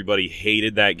bat, everybody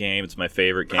hated that game. It's my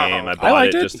favorite game. I Oh. bought I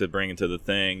liked it. just to bring it to the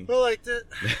thing. I liked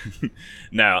it.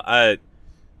 No,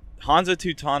 Hansa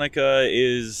Teutonica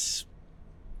is,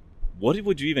 what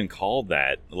would you even call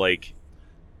that? Like,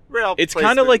 it's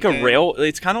kind of like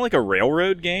it's kind of like a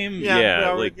railroad game.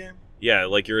 railroad like game. yeah,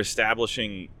 like you're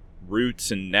establishing routes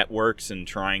and networks and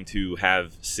trying to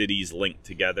have cities linked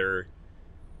together.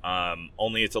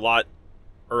 Only it's a lot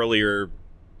earlier.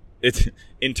 It's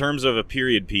in terms of a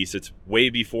period piece. It's way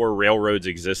before railroads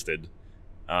existed.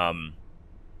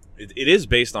 It is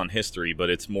based on history, but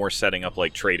it's more setting up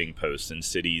like trading posts in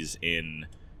cities in.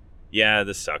 Yeah,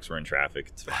 this sucks. We're in traffic.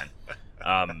 It's fine.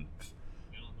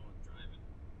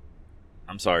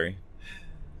 I'm sorry.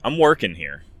 I'm working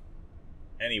here.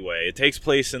 Anyway, it takes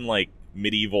place in like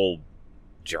medieval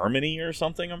Germany or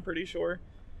something, I'm pretty sure.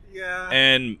 Yeah.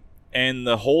 And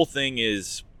the whole thing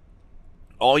is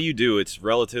all you do, it's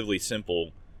relatively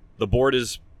simple. The board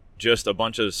is just a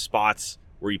bunch of spots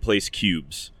where you place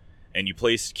cubes. And you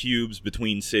place cubes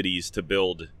between cities to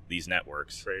build these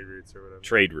networks. Trade routes or whatever.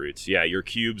 Trade routes. Yeah, your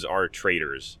cubes are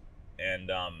traders. And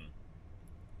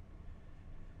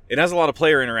it has a lot of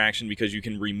player interaction because you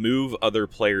can remove other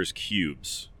players'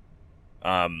 cubes.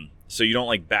 So you don't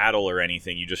like battle or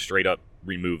anything, you just straight up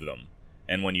remove them.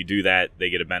 And when you do that, they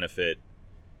get a benefit.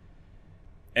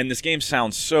 And this game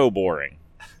sounds so boring.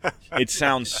 It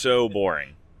sounds so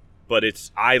boring. But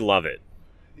I love it.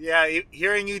 Yeah,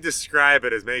 hearing you describe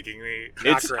it is making me.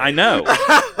 I know.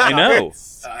 I know.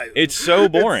 It's so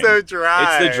boring. It's so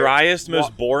dry. It's the driest,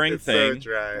 most boring it's thing. So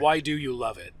dry. Why do you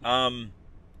love it?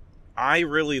 I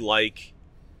really like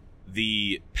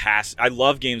I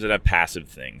love games that have passive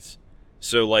things.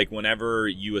 So, like, whenever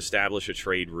you establish a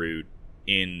trade route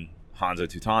in Hansa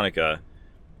Teutonica,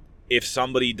 if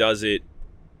somebody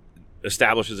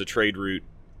establishes a trade route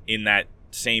in that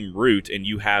same route and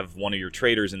you have one of your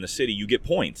traders in the city, you get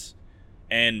points.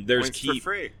 And there's Points for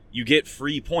free. You get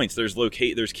free points. There's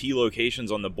key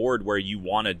locations on the board where you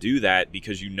want to do that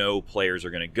because you know players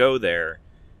are going to go there.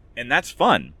 And that's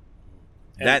fun.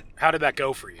 And how did that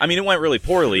go for you? I mean, it went really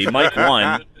poorly.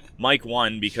 Mike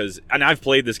won because, and I've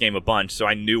played this game a bunch, so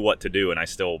I knew what to do, and I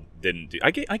still didn't do.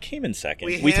 I came in second.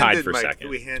 We tied for second.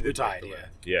 We tied, Mike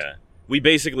yeah. We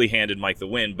basically handed Mike the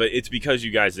win, but it's because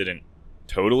you guys didn't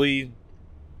totally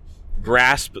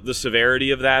grasp the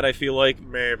severity of that. I feel like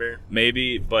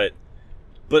maybe, but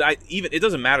But it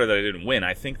doesn't matter that I didn't win.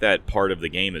 I think that part of the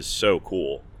game is so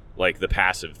cool, like the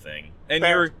passive thing,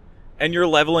 and you're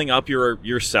leveling up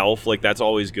yourself. Like that's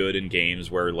always good in games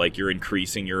where like you're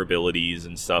increasing your abilities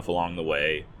and stuff along the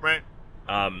way. Right.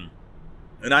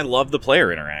 And I love the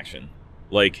player interaction,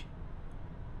 like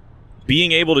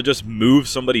being able to just move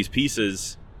somebody's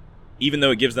pieces, even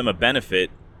though it gives them a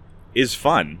benefit, is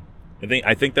fun.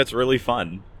 I think that's really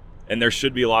fun. And there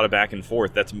should be a lot of back and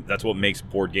forth. That's what makes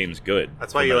board games good.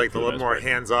 That's why you like the little more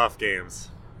hands-off games,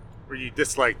 where you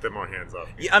dislike the more hands-off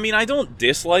games. Yeah, I mean, I don't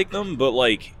dislike them, but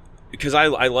like, because I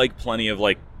like plenty of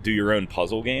like do your own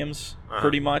puzzle games,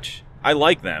 pretty much. I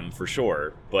like them for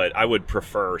sure, but I would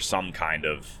prefer some kind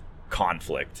of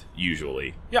conflict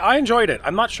usually. Yeah, I enjoyed it.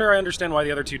 I'm not sure I understand why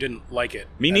the other two didn't like it.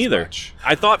 Me neither. Much.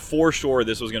 I thought for sure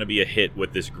this was going to be a hit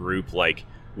with this group, like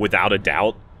without a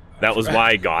doubt. That was why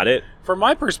I got it. From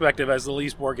my perspective as the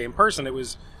least board game person, it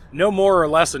was no more or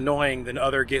less annoying than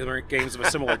other games of a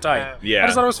similar type. Yeah. I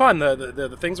just thought it was fun.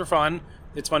 The things are fun.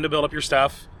 It's fun to build up your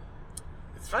stuff.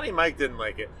 It's funny Mike didn't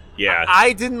like it. Yeah.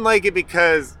 I didn't like it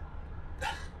because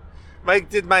Mike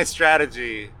did my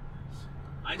strategy.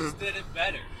 I just did it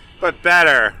better. But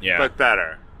better. Yeah. But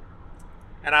better.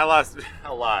 And I lost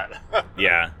a lot.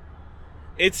 Yeah.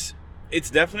 It's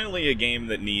definitely a game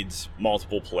that needs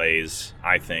multiple plays,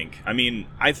 I think. I mean,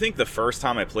 I think the first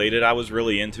time I played it, I was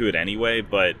really into it anyway,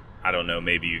 but I don't know,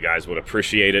 maybe you guys would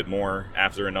appreciate it more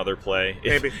after another play.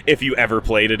 Maybe. If you ever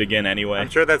played it again anyway. I'm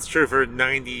sure that's true for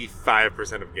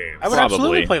 95% of games. I would Probably.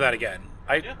 absolutely play that again.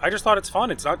 I just thought it's fun.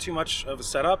 It's not too much of a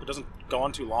setup. It doesn't go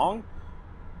on too long.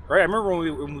 Right? I remember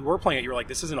when we were playing it, you were like,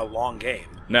 this isn't a long game.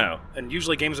 No. And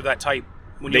usually games of that type,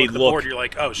 when you They look at the look- board, you're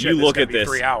like, oh shit, You this look is at going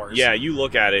to be this. 3 hours. Yeah, you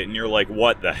look at it and you're like,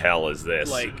 what the hell is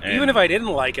this? Like, And even if I didn't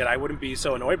like it, I wouldn't be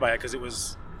so annoyed by it because it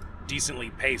was decently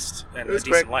paced and It a was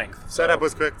decent quick. length. Setup So,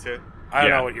 was quick, too. I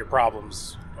don't Yeah. know what your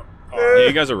problems Yeah, are.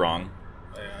 you guys are wrong.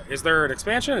 Is there an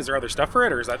expansion? Is there other stuff for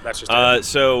it? Or is that's just it?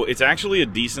 So it's actually a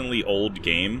decently old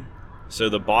game. So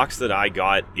the box that I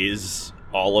got is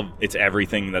it's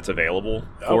everything that's available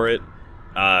for it.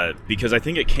 Because I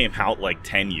think it came out like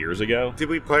 10 years ago. Did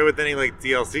we play with any like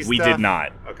DLC stuff? We did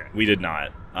not. Okay. We did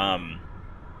not.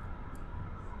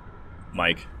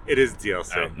 Mike. It is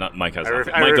DLC. Oh, not Mike has I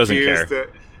nothing. I Mike doesn't refuse care.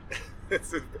 to-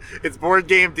 it's board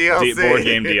game DLC. Board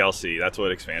game DLC. That's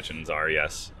what expansions are.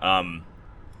 Yes.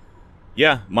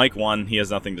 Yeah. Mike won. He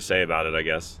has nothing to say about it, I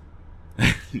guess.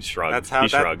 He shrugged. He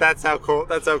shrugged. That's how cool.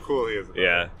 That's how cool he is.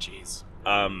 Yeah. Jeez.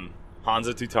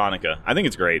 Hansa Teutonica. I think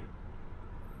it's great.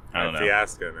 I don't know.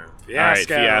 Fiasco now. Fiasco. All right,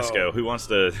 Fiasco.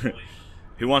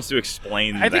 Who wants to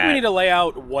explain I think that? we need to lay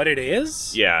out what it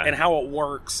is, Yeah. and how it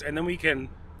works, and then we can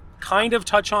kind of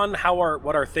touch on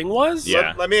what our thing was.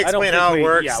 Yeah. Let me I don't explain think how it we-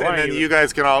 works, yeah, why and don't then you- you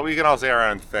guys can all say our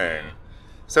own thing.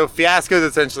 So Fiasco is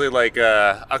essentially like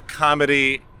a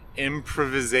comedy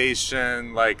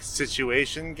improvisation like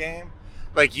situation game.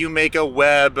 Like you make a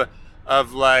web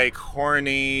of like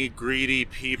horny, greedy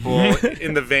people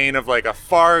in the vein of like a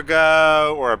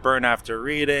Fargo or a Burn After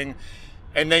Reading,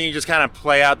 and then you just kind of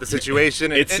play out the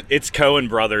situation. It's Coen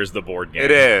Brothers, the board game.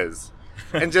 It is.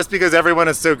 And just because everyone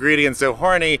is so greedy and so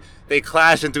horny, they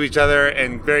clash into each other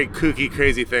and very kooky,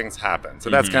 crazy things happen. So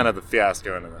that's kind of the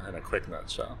Fiasco in a quick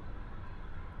nutshell.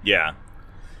 Yeah.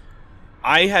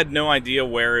 I had no idea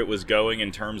where it was going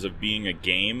in terms of being a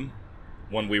game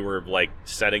when we were like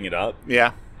setting it up.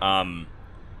 Yeah.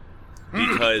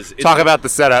 Because Talk about the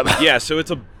setup. Yeah, so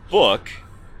it's a book.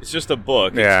 It's just a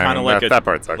book. Yeah, it's kind of like that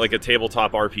part sucks. like a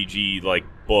tabletop RPG like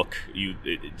book.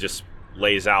 It just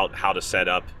lays out how to set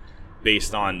up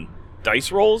based on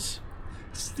dice rolls.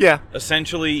 Yeah.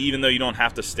 Essentially, even though you don't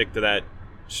have to stick to that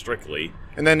strictly.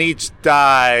 And then each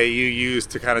die you use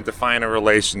to kind of define a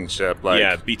relationship. Like,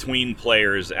 yeah, between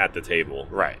players at the table.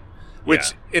 Right.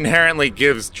 Which inherently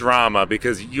gives drama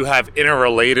because you have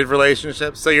interrelated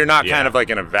relationships, so you're not kind of like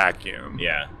in a vacuum.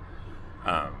 Yeah.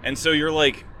 And so you're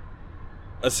like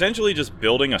essentially just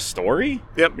building a story?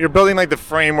 Yep, you're building like the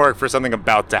framework for something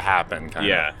about to happen.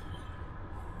 Kind of.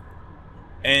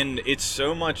 And it's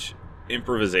so much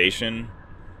improvisation,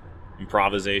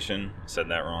 said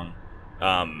that wrong,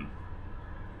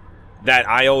 that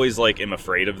I always like am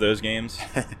afraid of those games.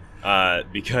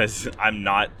 Because I'm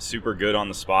not super good on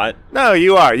the spot. No,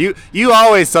 you are. You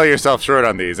always sell yourself short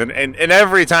on these, and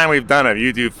every time we've done them,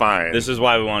 you do fine. This is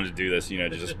why we wanted to do this, to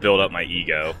just build up my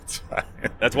ego.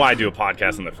 That's why I do a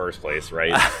podcast in the first place,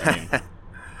 right? I mean,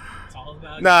 It's all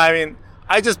about No, I mean,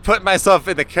 I just put myself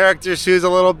in the character's shoes a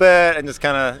little bit and just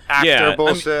kind of actor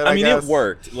bullshit. I mean, guess. it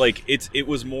worked. Like it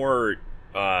was more.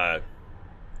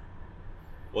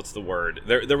 What's the word?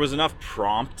 There was enough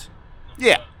prompt.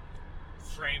 Yeah.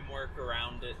 framework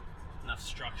around it. enough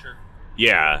structure.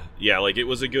 Yeah, like it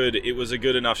was a good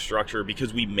enough structure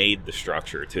because we made the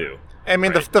structure too. I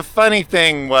mean, right? the funny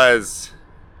thing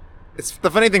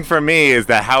for me is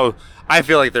that how I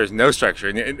feel like there's no structure,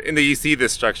 and that you see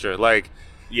this structure. Like,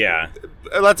 yeah,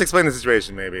 let's explain the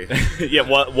situation, maybe. Yeah,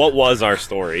 what was our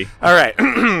story? All right.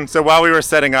 So while we were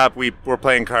setting up, we were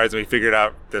playing cards, and we figured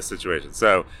out this situation.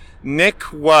 So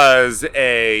Nick was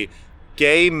a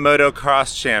gay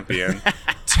motocross champion,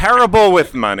 terrible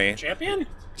with money. Champion?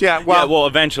 Yeah, well,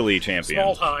 eventually champion.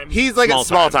 Small time. He's like a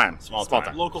small time.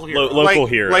 Local hero. Local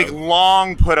hero. Like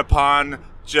long put upon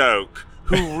joke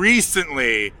who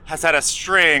recently has had a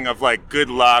string of like good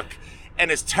luck and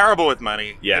is terrible with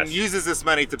money. Yes. And uses this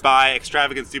money to buy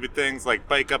extravagant stupid things like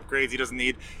bike upgrades he doesn't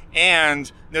need,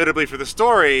 and notably for the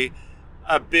story,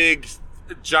 a big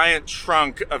giant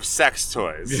trunk of sex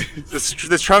toys.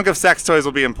 The trunk of sex toys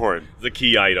will be important. The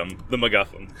key item, the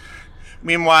MacGuffin.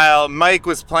 Meanwhile, Mike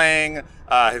was playing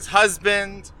his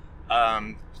husband,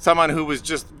 someone who was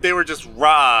they were just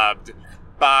robbed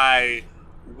by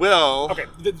Will. Okay,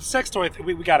 the sex toy.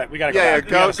 We got it. We got to go. Yeah,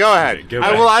 back. go ahead. Go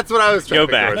back. Well, that's what I was trying Go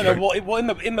to back. figure out. No, well,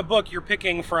 in the book, you're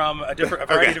picking from a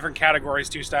variety of different categories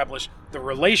to establish the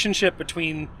relationship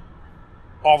between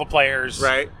all the players.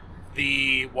 Right.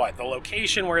 The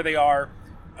location where they are.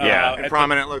 Yeah,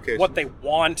 prominent location. What they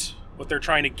want, what they're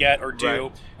trying to get or do,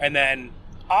 Right. and then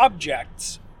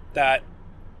objects that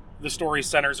the story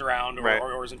centers around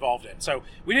or is involved in. So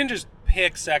we didn't just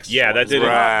pick sex toys. That didn't. We're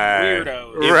not Right.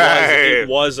 weirdos. It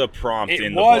was a prompt It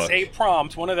in the was book. a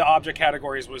prompt. One of the object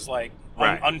categories was like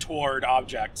Right. untoward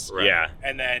objects. Right. Yeah.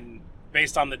 And then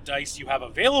based on the dice you have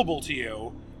available to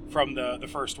you from the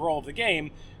first roll of the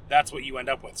game, that's what you end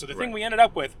up with. So the thing we ended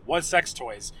up with was sex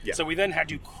toys. Yeah. So we then had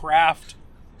to craft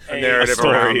A narrative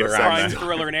story around the around sex crime that.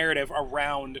 thriller narrative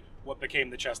around what became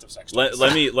the chest of sex toys.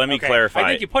 Let me Okay, clarify. I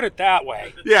think you put it that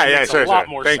way. Yeah, It makes sure, a lot sure.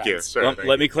 more Thank you. sense. Sure,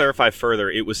 Let me clarify further.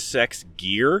 It was sex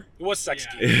gear. It was sex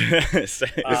Yeah. gear.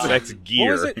 Sex gear.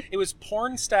 What was it? It was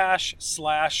porn stash /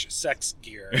 sex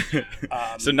gear.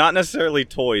 So not necessarily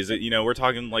toys. We're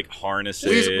talking like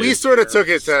harnesses. We sort of took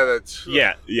it to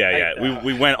the... Yeah.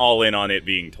 We went all in on it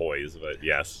being toys, but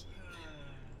yes.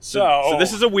 So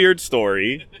this is a weird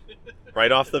story,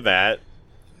 right off the bat.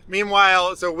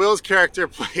 Meanwhile, so Will's character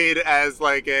played as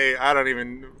like I don't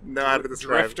even know how to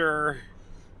describe drifter.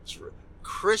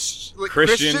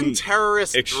 Christian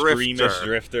terrorist extremist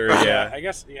drifter. I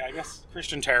guess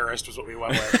Christian terrorist was what we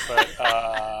went with.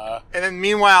 But And then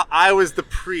meanwhile, I was the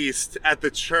priest at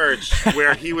the church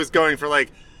where he was going for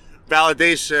like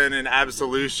validation and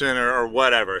absolution or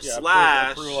whatever. yeah,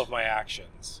 Slash approval of my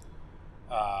actions.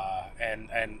 And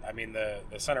I mean the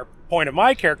center point of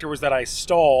my character was that I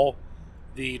stole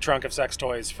the trunk of sex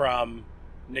toys from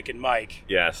Nick and Mike.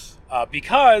 Yes.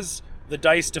 Because the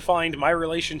dice defined my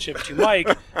relationship to Mike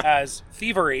as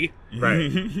thievery. right,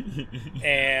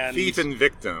 And thief and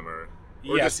victim, or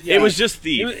yes, just, yeah. It was just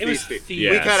thief. It was thief. thief.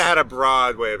 Yeah. We kind of had a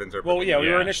broad way of interpreting. Well, yeah, we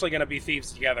Yeah. were initially going to be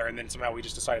thieves together, and then somehow we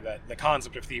just decided that the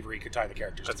concept of thievery could tie the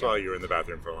characters That's together. why you were in the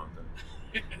bathroom for a long time.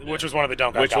 Which was one of the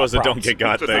don't got Which got was a prompts. don't get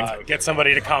got thing. Get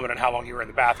somebody to comment on how long you were in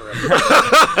the bathroom.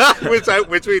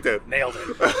 which we did. Nailed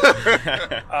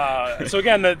it. So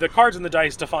again, the cards and the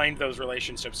dice defined those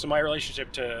relationships. So my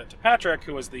relationship to Patrick,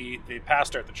 who was the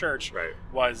pastor at the church, Right.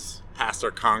 was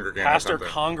Pastor congregant. pastor or something.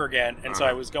 congregant, and so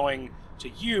I was going to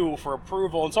you for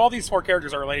approval. And so all these four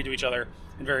characters are related to each other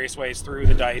in various ways through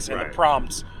the dice and Right. the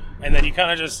prompts. And then you kind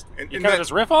of just And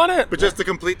just riff on it. But just to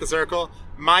complete the circle,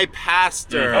 my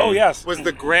pastor Oh, yes. was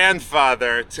the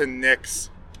grandfather to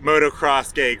Nick's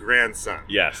motocross gay grandson.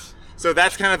 Yes. So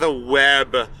that's kind of the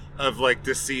web of like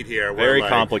deceit here. where, Very like,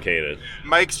 complicated.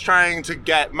 Mike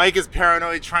is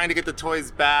paranoid, trying to get the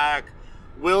toys back.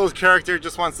 Will's character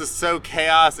just wants to sow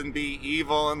chaos and be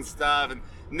evil and stuff. And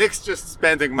Nick's just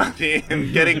spending money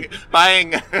and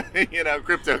buying,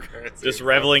 cryptocurrency. Just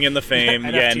reveling in the fame.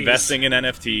 Yeah, NFTs. investing in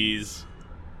NFTs.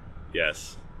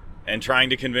 Yes. And trying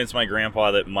to convince my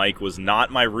grandpa that Mike was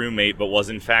not my roommate, but was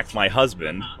in fact my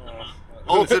husband.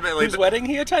 Ultimately, Whose wedding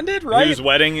he attended, right? Whose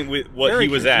wedding what Very he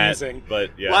was confusing. at.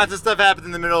 But yeah. lots of stuff happened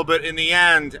in the middle, but in the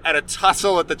end, at a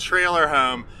tussle at the trailer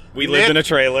home, We lived in a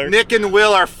trailer. Nick and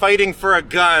Will are fighting for a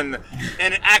gun,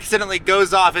 and it accidentally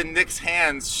goes off in Nick's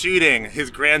hands, shooting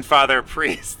his grandfather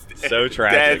priest. So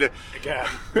tragic. Dead. Again,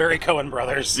 very Coen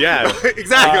Brothers. Yeah.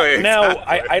 exactly. Now,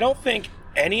 exactly. I don't think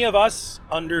any of us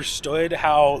understood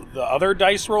how the other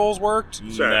dice rolls worked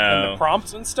Sure. and the No.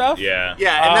 prompts and stuff. Yeah.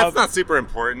 Yeah, and that's Uh, not super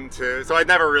important too. So I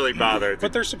never really bothered.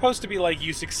 But they're supposed to be like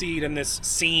you succeed in this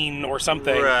scene or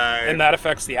something, Right. and that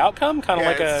affects the outcome. Kind of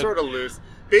yeah, like it's a sort of loose.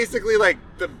 Basically, like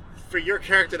the for your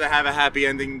character to have a happy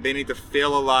ending, they need to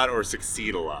fail a lot or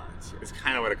succeed a lot. It's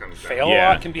kind of what it comes down to. Fail a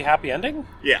lot can be happy ending?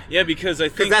 Yeah. Yeah, because I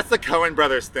think... Because that's the Coen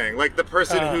brothers thing. Like, the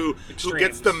person who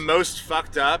gets the most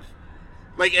fucked up,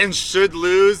 like, and should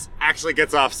lose, actually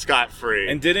gets off scot-free.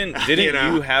 And didn't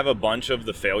you have a bunch of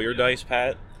the failure dice,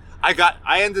 Pat?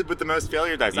 I ended with the most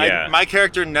failure dice. Yeah. My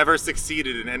character never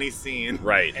succeeded in any scene.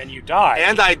 Right. And you died.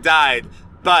 And I died.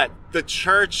 But the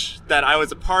church that I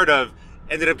was a part of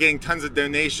ended up getting tons of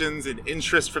donations and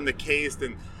interest from the case,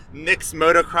 and Nick's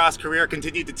motocross career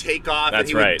continued to take off, and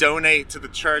he would donate to the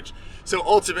church. So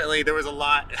ultimately, there was a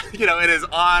lot, in his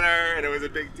honor, and it was a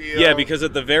big deal. Yeah, because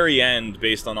at the very end,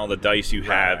 based on all the dice you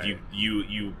have,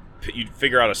 you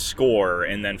figure out a score,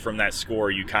 and then from that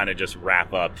score, you kind of just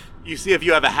wrap up. You see if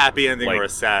you have a happy ending or a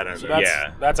sad ending.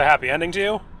 So that's a happy ending to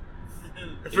you?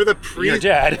 For the priest,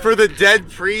 you're dead. For the dead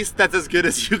priest, that's as good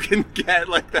as you can get.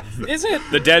 Like that. Is it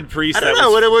the dead priest? I don't know.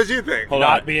 What would you think?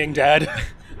 Not being dead.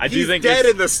 I do think he's dead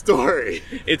in the story.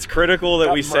 It's critical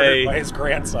that we say by his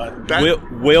grandson.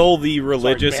 Will the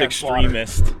religious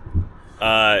extremist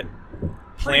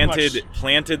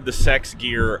planted the sex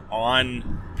gear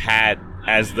on Pat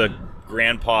as the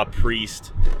grandpa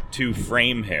priest to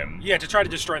frame him. Yeah, to try to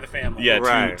destroy the family.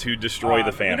 Yeah, to destroy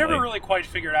the family. We never really quite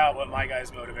figured out what my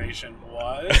guy's motivation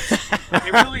was.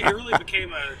 it really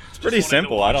became It's pretty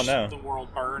simple. I don't know. The world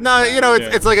burn. No,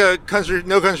 it's like a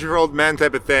No Country for Old Men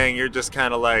type of thing. You're just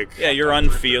kind of like, you're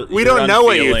unfeeling. We don't know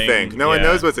what you think. No one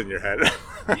knows what's in your head.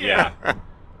 Yeah.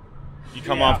 You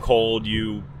come off cold.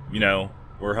 We're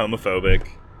homophobic.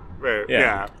 Right.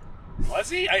 Yeah. Was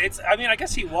he? I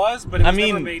guess he was, but it was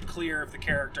never made clear if the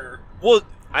character. Well,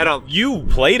 you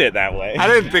played it that way. I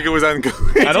didn't think it was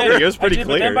unclear. I don't think it was pretty clear.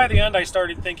 But then by the end, I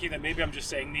started thinking that maybe I'm just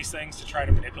saying these things to try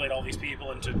to manipulate all these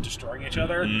people into destroying each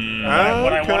other.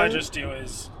 What I want to just do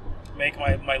is make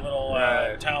my little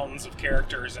towns of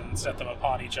characters and set them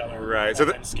upon each other. Right. So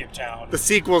then skip town. The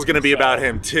sequel's going to be about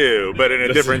him too, but in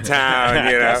a different town.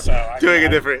 Doing a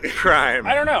different crime.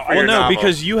 I don't know. Well, no,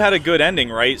 because you had a good ending,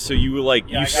 right? So you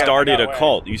you started a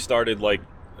cult. You started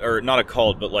or not a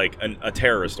cult, but like a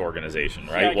terrorist organization,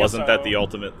 right? Wasn't that the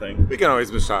ultimate thing? We can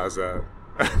always massage that.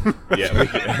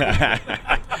 Yeah.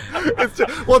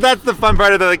 Well, that's the fun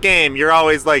part of the game. You're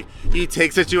always like, you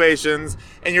take situations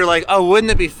and you're like, oh,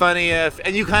 wouldn't it be funny if,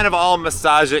 and you kind of all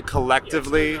massage it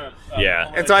collectively.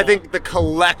 Yeah. And so I think the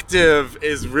collective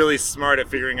is really smart at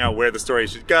figuring out where the story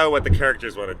should go, what the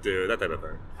characters want to do, that type of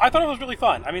thing. I thought it was really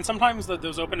fun. I mean, sometimes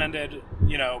those open-ended,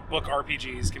 book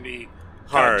RPGs can be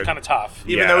hard, kind of tough.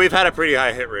 Even though we've had a pretty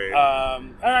high hit rate.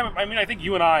 I think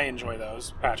you and I enjoy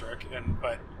those, Patrick,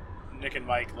 but Nick and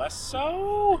Mike less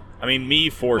so. I mean,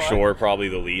 me for sure, probably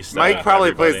the least. Mike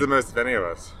probably plays the most of any of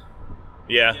us.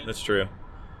 Yeah, that's true.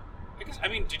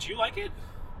 Did you like it?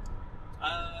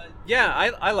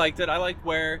 Yeah, I liked it. I liked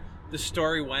where the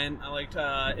story went. I liked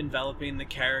enveloping the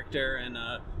character and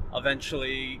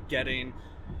eventually getting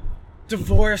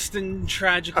divorced and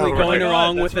tragically going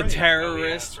along with a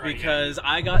terrorist because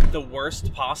I got the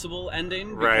worst possible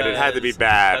ending. Right, it had to be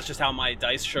bad. That's just how my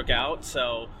dice shook out.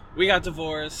 So we got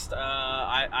divorced.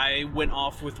 I went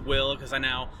off with Will because I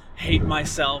now hate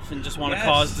myself and just want to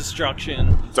cause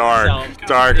destruction. Dark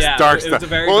stuff.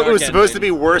 It was supposed to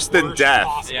be worse than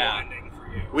death. Yeah.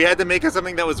 We had to make it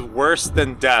something that was worse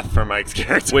than death for Mike's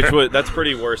character. That's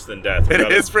pretty worse than death.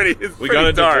 It's pretty got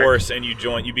a dark. Divorce and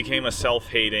you became a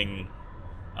self-hating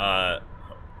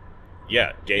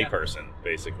gay person,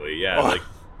 basically. Yeah, like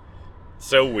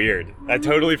so weird. I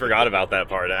totally forgot about that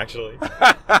part, actually.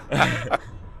 I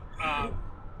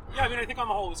think on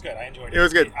the whole it was good. I enjoyed it. It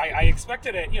was good. I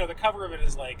expected it. The cover of it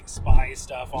is like spy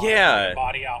stuff on the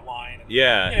body outline.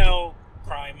 And,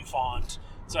 crime font.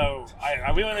 So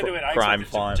we went into it. I crime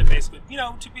expected font to basically,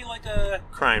 to be like a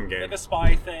crime game, like a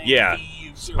spy thing,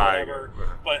 thieves or spy whatever.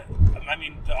 But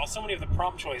so many of the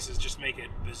prompt choices just make it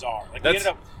bizarre. Like we ended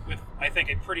up with, I think,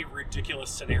 a pretty ridiculous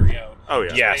scenario. Oh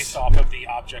yeah, based off of the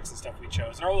objects and stuff we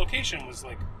chose, and our location was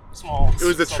like small. It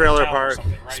was the trailer park,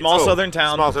 right? Small southern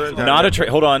town. Not a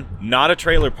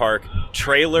trailer park.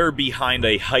 Trailer behind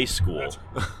a high school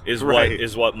is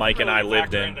what Mike and I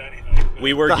lived in.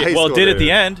 We were at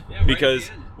the end because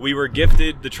we were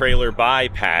gifted the trailer by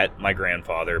Pat, my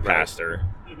grandfather, pastor,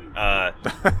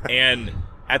 and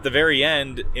at the very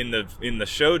end in the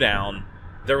showdown,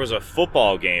 there was a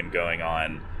football game going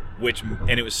on,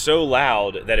 and it was so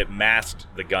loud that it masked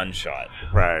the gunshot.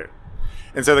 Right.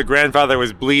 And so the grandfather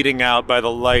was bleeding out by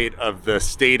the light of the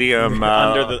stadium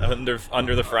under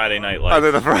the Friday night light.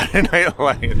 Under the Friday night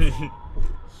light.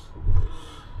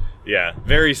 Yeah,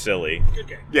 very silly. Good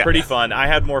game. Yeah. Pretty fun. I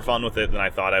had more fun with it than I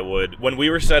thought I would. When we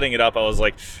were setting it up, I was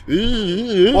like,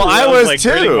 well, I was like,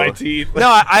 too. gritting my teeth. No,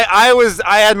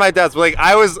 I had my doubts, but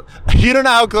you don't know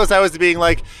how close I was to being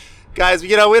like, guys, we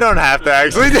don't have to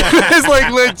actually do this,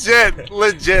 like,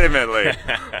 legitimately.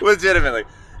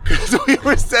 Because we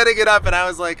were setting it up, and I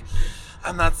was like,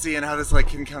 I'm not seeing how this, like,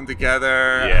 can come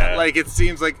together. Yeah. Like, it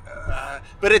seems like,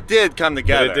 but it did come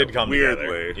together. But it did come weirdly.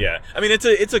 together. Yeah. I mean, it's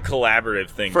a collaborative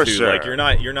thing, For too. sure. Like,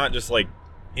 you're not just, like,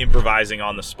 improvising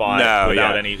on the spot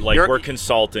without any, like, we're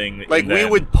consulting. Like, we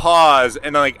would pause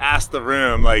and then, like, ask the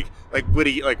room, like, what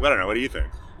do you, like, I don't know, what do you think?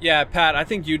 Yeah, Pat, I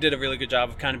think you did a really good job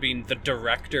of kind of being the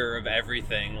director of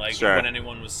everything. Like, Sure. when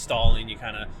anyone was stalling, you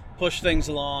kind of push things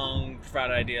along, provide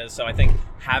ideas. So I think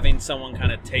having someone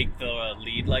kind of take the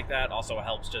lead like that also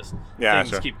helps just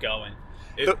things keep going.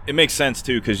 It makes sense,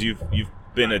 too, because you've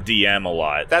been a DM a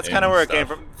lot. That's kind of where stuff. it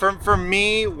came from. For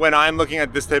me, when I'm looking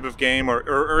at this type of game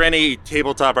or any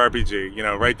tabletop RPG,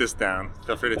 write this down.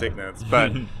 Feel free to take notes.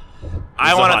 But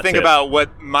I want to think about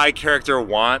what my character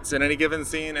wants in any given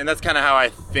scene, and that's kind of how I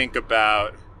think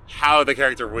about how the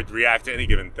character would react to any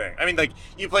given thing. I mean, like,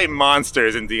 you play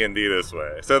monsters in D&D this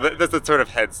way, so that's the sort of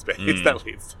headspace that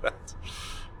leads to that.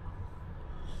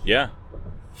 Yeah.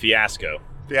 Fiasco.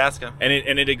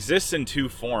 And it exists in two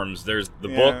forms. There's the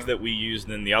book that we used,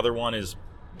 and then the other one is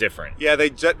different. Yeah,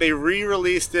 they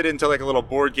re-released it into like a little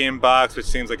board game box, which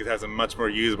seems like it has a much more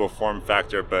usable form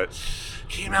factor, but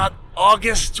came out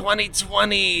August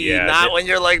 2020. Yeah, when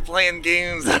you're like playing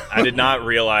games. I did not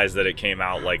realize that it came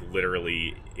out like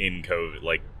literally in COVID,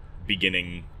 like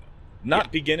beginning,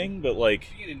 beginning, but like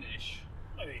Beginning-ish.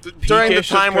 during the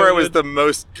peak-ish of time where it was COVID. the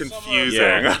most confusing.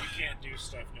 Yeah. You can't do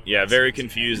stuff. Yeah, very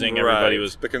confusing. Right, Everybody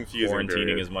was the confusing quarantining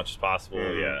period. as much as possible.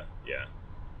 Mhm. Yeah.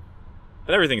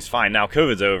 But everything's fine now.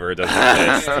 COVID's over. It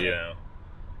doesn't exist.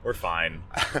 We're fine.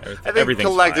 I think Everything's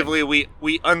collectively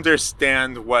we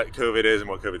understand what COVID is and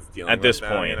what COVID's dealing fine. At with this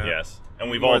now, point, yes, and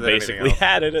we've More all than anything basically else.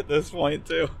 had it at this point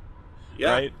too.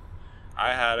 Yeah, Right? I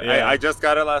had it. Yeah. I just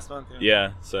got it last month.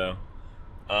 Yeah. So,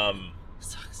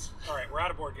 Sucks. All right, we're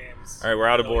out of board games. all right, we're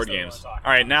out of At board least I games. wanna talk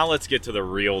All right, about now let's get to the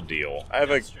real deal. I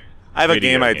have a Video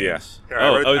game idea. games. Here,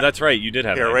 I wrote- That's right. You did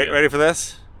have. Here, an idea. ready for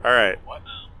this? All right. What?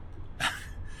 All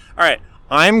right.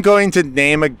 I'm going to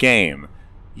name a game.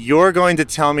 You're going to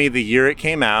tell me the year it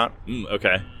came out,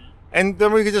 Okay. and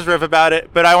then we can just riff about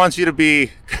it. But I want you to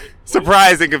be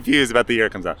surprised and confused about the year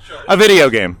it comes out. Sure. A video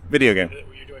game. Video game.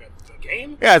 Were you doing a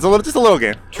game? Yeah, it's just a little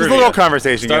game. Just a Trivia. little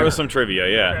conversation Start game. with some trivia.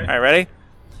 Yeah. Okay. All right, ready?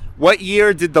 What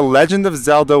year did The Legend of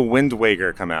Zelda Wind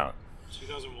Waker come out?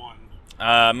 2001.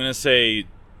 I'm gonna say.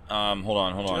 Hold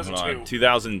on. 2002.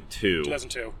 2002.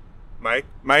 2002.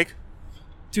 Mike?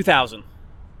 2000.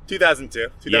 2002.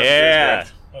 2002 is Yeah.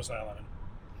 correct. Post 9/11.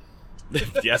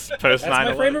 Yes, post That's 9/11.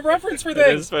 my frame of reference for It is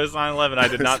things. post 9/11. I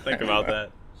did not think about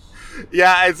that.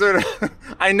 Yeah,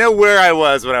 I know where I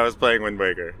was when I was playing Wind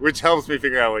Waker, which helps me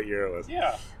figure out what year it was.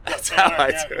 Yeah. That's So, how yeah,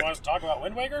 I do You it. want us to talk about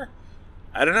Wind Waker?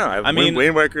 I don't know. I mean,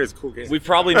 Wind Waker is a cool game. We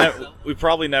probably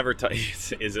never.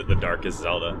 Is it the darkest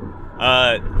Zelda?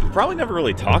 Probably never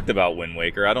really talked about Wind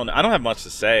Waker. I don't have much to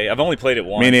say. I've only played it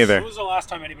once. Me neither. When was the last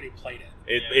time anybody played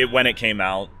it? It when it came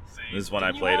out is when I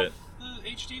Didn't you played have it. The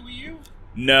HD Wii U?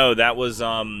 No, that was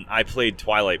I played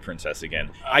Twilight Princess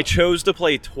again. I chose to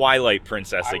play Twilight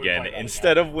Princess I would again play that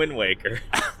instead of Wind Waker.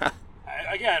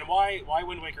 Again, why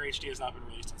Wind Waker HD has not been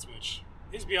released on Switch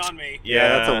is beyond me. Yeah,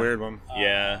 that's a weird one.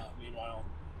 Yeah. Meanwhile,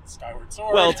 Skyward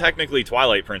Sword. Well, technically,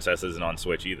 Twilight Princess isn't on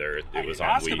Switch either. It I was didn't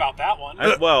on ask Wii. about that one.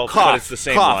 Well, Cough, but it's the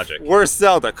same cough. logic. Worst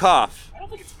Zelda, cough. I don't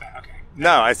think it's bad. Okay.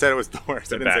 No, I said it was the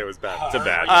worst. I didn't bad- say it was bad. It's a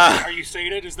bad. Are you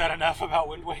sated? Is that enough about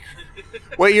Wind Waker?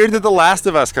 What year did The Last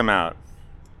of Us come out?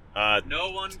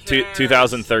 No one cares.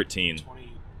 2013.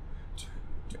 20.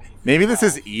 Maybe this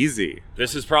is easy.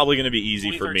 This is probably going to be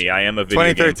easy for me. 2013. I am a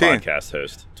video game 2013. podcast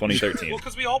host. 2013. Well,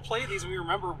 because we all played these and we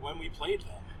remember when we played them.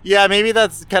 Yeah, maybe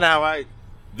that's kind of how I...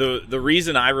 The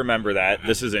reason I remember that,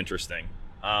 this is interesting,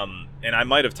 and I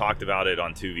might have talked about it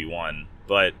on 2v1,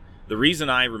 but the reason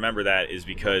I remember that is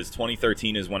because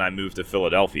 2013 is when I moved to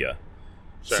Philadelphia.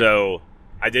 Sure. So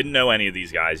I didn't know any of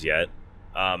these guys yet.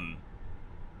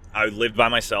 I lived by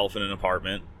myself in an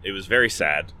apartment. It was very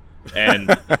sad. And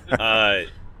I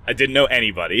didn't know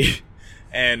anybody.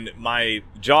 And my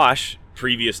Josh,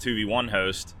 previous 2v1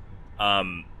 host,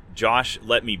 Josh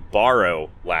let me borrow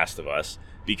Last of Us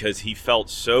because he felt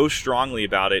so strongly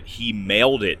about it, he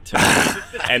mailed it to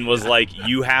me and was like,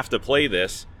 you have to play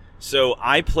this. So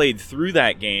I played through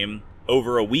that game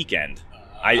over a weekend.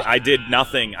 I did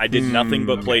nothing. I did nothing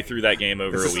but play through that game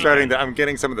over This a is weekend. starting to... I'm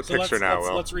getting some of the So picture now,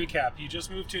 Will. let's recap. You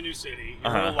just moved to a new city. You're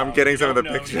Uh-huh. alone, I'm getting you some of don't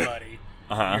the know picture. anybody.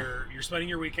 You're spending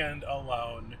your weekend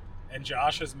alone, and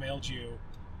Josh has mailed you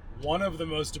one of the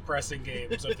most depressing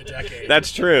games of the decade.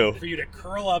 That's true. For you to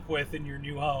curl up with in your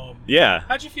new home. Yeah.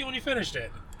 How'd you feel when you finished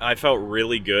it? I felt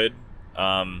really good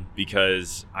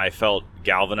because I felt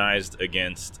galvanized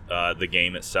against the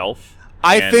game itself.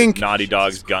 I think Naughty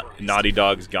Dog's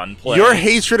gunplay. Your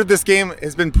hatred of this game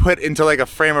has been put into like a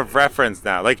frame of reference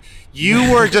now. Like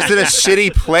you were just in a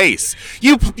shitty place.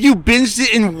 You binged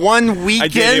it in one weekend. I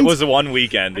did. It was a one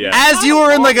weekend. Yeah. As you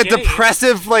were in like a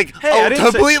depressive, like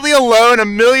completely alone, a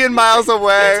million miles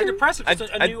away. It's depressive. It's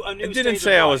a new I didn't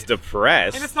say I was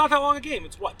depressed. And it's not that long a game.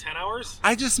 It's what, 10 hours?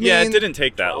 I just mean. Yeah, it didn't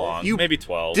take that long. Maybe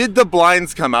 12. Did the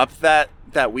blinds come up that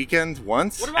weekend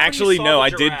once? Actually, no. I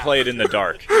did play it in the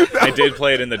dark. I did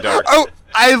play it in the dark. Oh,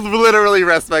 I literally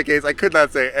rest my case. I could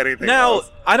not say anything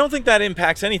else. I don't think that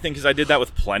impacts anything because I did that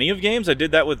with plenty of games. I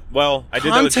did that with GTA 5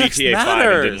 and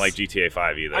didn't like GTA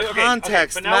 5 either.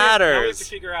 Context but now matters. We have to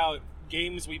figure out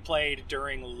games we played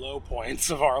during low points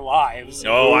of our lives.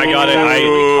 Oh, I got it.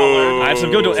 I have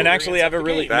some good ones. And actually, I have a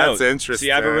really That's interesting.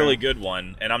 See, I have a really good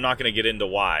one, and I'm not going to get into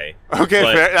why. Okay,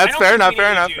 that's fair enough.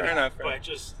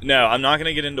 No, I'm not going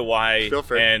to get into why. Feel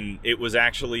free. And it was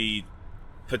actually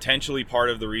potentially part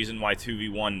of the reason why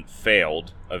 2v1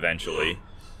 failed eventually.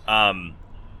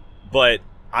 But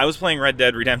I was playing Red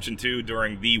Dead Redemption 2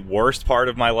 during the worst part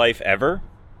of my life ever,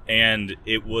 and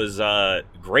it was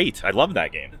great. I loved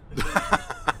that game.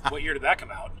 What year did that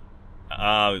come out?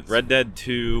 Red Dead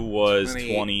 2 was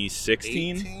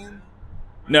 2016. 18?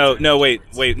 No, wait.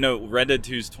 No, Red Dead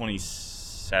 2 is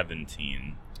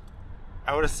 2017.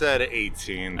 I would have said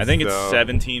 18. I think it's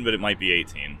 17, but it might be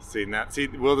 18. See,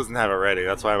 Will doesn't have it ready.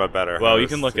 That's why I'm a better Well, host. you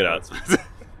can look it up.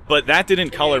 But that didn't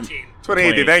color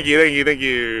 2018. Thank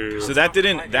you. So that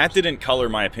didn't color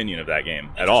my opinion of that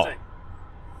game at all.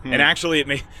 And actually, it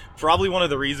may probably one of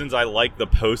the reasons I like the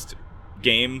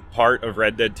post-game part of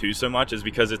Red Dead 2 so much is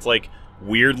because it's like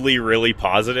weirdly really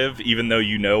positive, even though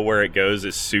you know where it goes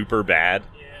is super bad.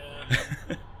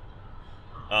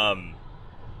 Yeah.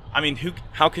 I mean,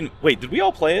 wait, did we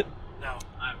all play it? No,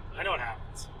 I know what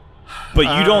happens.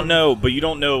 But you don't know. But you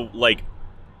don't know, like,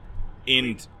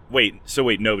 Wait,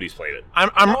 nobody's played it.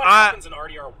 What happens in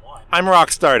RDR1? I'm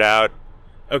Rockstarred out.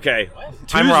 Okay,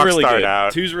 I'm really Rockstarred good.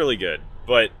 out. 2's really good,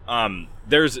 but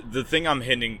there's the thing I'm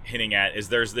hinting at is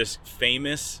there's this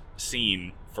famous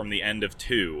scene from the end of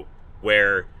 2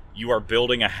 where you are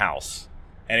building a house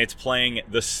and it's playing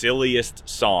the silliest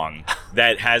song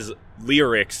that has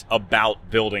lyrics about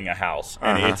building a house,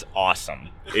 and it's awesome.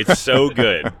 It's so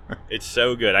good. It's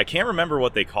so good. I can't remember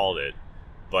what they called it,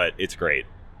 but it's great.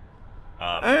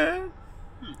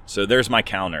 So there's my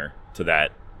counter to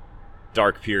that.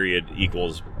 Dark period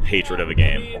equals hatred of a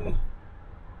game.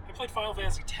 I played Final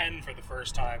Fantasy X for the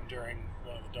first time during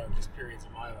one of the darkest periods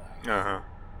of my life.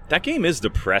 That game is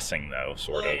depressing, though,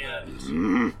 sort of.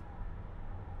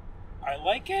 I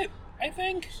like it, I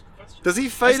think. Does he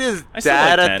fight his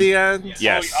dad at the end?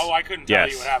 Yes. Oh, I couldn't tell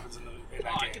you what happens in that game.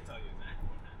 I can tell you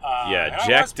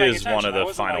exactly. Jecht is one of the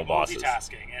final bosses.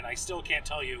 Multitasking, and I still can't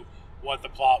tell you what the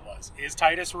plot was. Is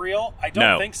Titus real? I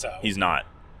don't think so. He's not.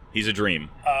 He's a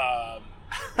dream.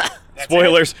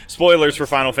 Spoilers for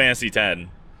Final Fantasy X.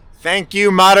 Thank you,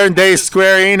 modern day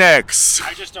Square Enix.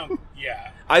 I just don't.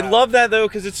 Yeah. I love that though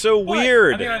because it's so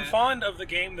weird. I mean, I'm fond of the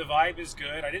game. The vibe is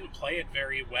good. I didn't play it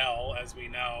very well, as we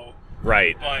know.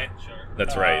 Right. But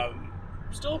that's right.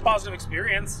 Still a positive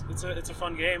experience. It's a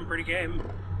fun game, pretty game.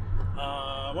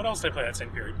 What else did I play that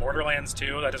same period? Borderlands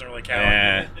 2. That doesn't really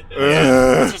count.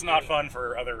 It's just not fun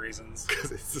for other reasons.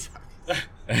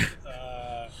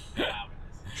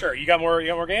 Sure. You got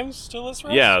more games to list for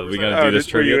us? Yeah, we gonna do this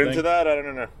trivia Were you thing? into that? I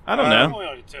don't know. I don't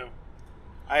know.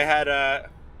 I had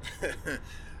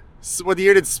what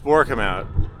year did Spore come out?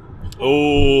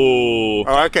 Oh,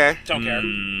 okay. Don't care.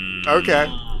 Okay.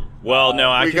 Well,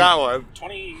 no, we got one.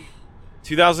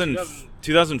 2004?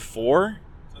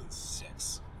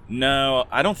 2006. No,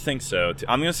 I don't think so.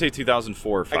 I'm going to say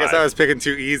 2004 or 5. I guess I was picking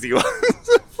two easy ones.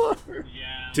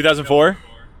 Yeah. 2004?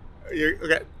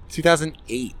 Okay.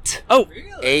 2008. Oh,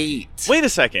 Really? 8. wait a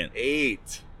second.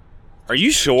 8. Are you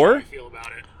sure? I feel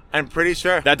about it. I'm pretty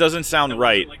sure. That doesn't sound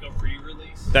right. Like a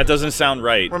re-release. That doesn't sound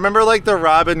right. Remember like the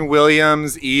Robin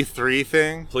Williams E3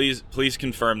 thing? Please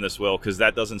confirm this, Will, because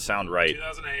that doesn't sound right.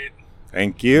 2008.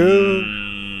 Thank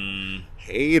you.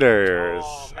 Haters.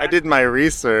 Oh, I did my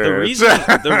research. The reason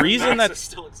Maxis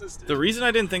still existed. the reason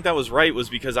I didn't think that was right was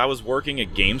because I was working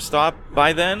at GameStop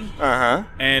by then,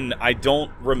 and I don't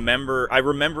remember. I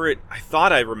remember it. I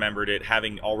thought I remembered it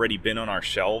having already been on our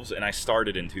shelves, and I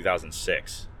started in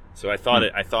 2006. So I thought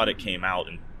it came out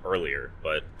earlier.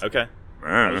 But okay.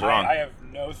 I was wrong. I have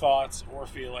no thoughts or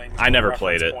feelings. I never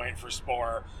played it. Point for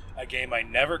Spore, a game I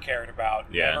never cared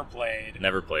about, never played.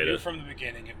 Never played it. From the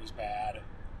beginning, it was bad.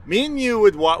 Me and you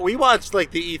would watch. We watched like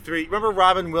the E3. Remember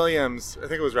Robin Williams? I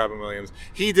think it was Robin Williams.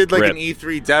 He did like an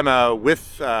E3 demo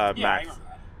with Max,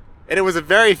 and it was a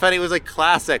very funny. It was like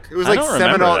classic. It was like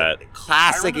seminal,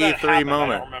 classic E3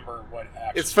 moment. I don't remember what.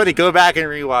 It's funny. Go back and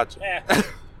rewatch it.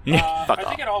 I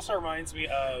think it also reminds me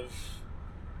of.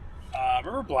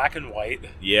 Remember Black and White?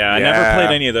 Yeah, I never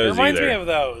played any of those. It reminds me of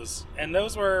those, and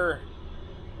those were.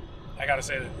 I gotta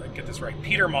say, get this right.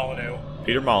 Peter Molyneux.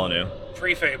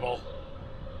 Pre-Fable.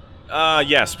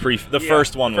 Yes, the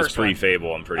first one was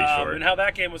pre-Fable, I'm pretty sure. And how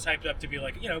that game was hyped up to be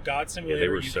like, God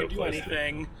Simulator, you can do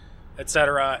anything,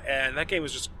 etc. And that game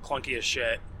was just clunky as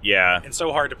shit. Yeah. And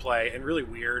so hard to play, and really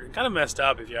weird, and kind of messed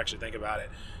up if you actually think about it.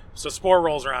 So Spore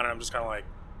rolls around, and I'm just kind of like,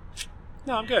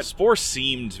 no, I'm good. Spore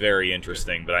seemed very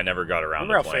interesting, but I never got around to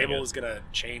playing it. Remember how Fable was going to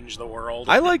change the world?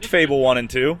 I liked Fable 1 and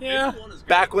 2. Yeah.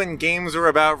 Back when games were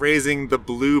about raising the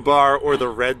blue bar or the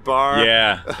red bar.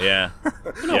 Yeah.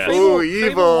 Ooh,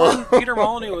 evil. Fable 1, Peter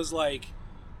Molyneux was like,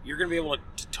 you're going to be able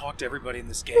to talk to everybody in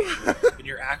this game, and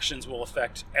your actions will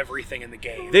affect everything in the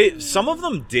game. Some of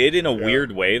them did in a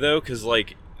weird way, though, because,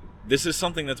 like, this is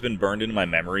something that's been burned into my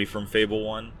memory from Fable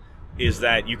 1. Is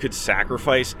that you could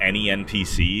sacrifice any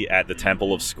NPC at the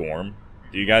Temple of Scorn.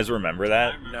 Do you guys remember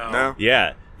that? No.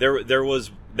 Yeah.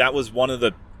 That was one of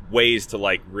the ways to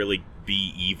like really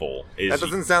be evil. That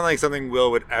doesn't sound like something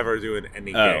Will would ever do in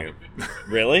any game.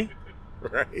 Really?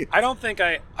 Right. I don't think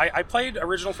I played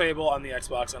original Fable on the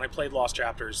Xbox, and I played Lost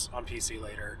Chapters on PC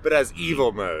later. But as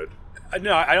evil mode.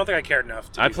 No, I don't think I cared enough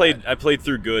to I played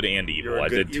through good and evil. I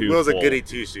did two. Will's a goody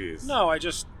two shoes. No, I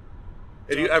just.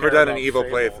 Have you ever done an evil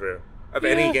playthrough of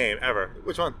any game ever?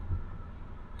 Which one?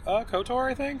 KOTOR,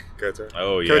 I think. KOTOR.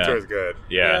 Oh yeah. KOTOR is good.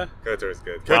 Yeah. KOTOR is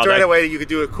good. KOTOR in a way you could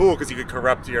do it cool because you could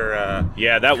corrupt your.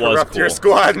 That was cool. Your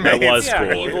squad mates. That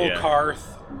was cool. Evil Karth.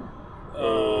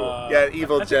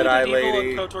 Evil Jedi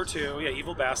lady. Evil KOTOR 2. Yeah,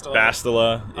 evil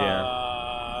Bastila.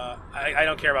 Yeah. I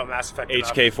don't care about Mass Effect.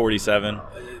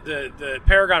 HK-47. The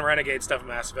Paragon Renegade stuff in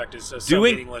Mass Effect is so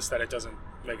meaningless that it doesn't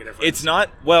make a difference. It's not,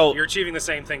 well... You're achieving the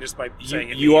same thing just by saying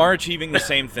it. You are achieving the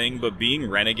same thing, but being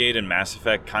Renegade in Mass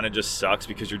Effect kind of just sucks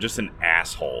because you're just an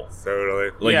asshole. Totally.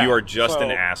 Like, you are just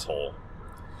an asshole.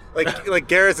 Like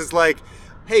Garrus is like,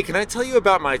 hey, can I tell you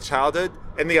about my childhood?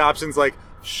 And the option's like,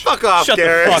 fuck off,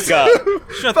 Garrus. Shut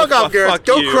the fuck up. Fuck off, Garrus.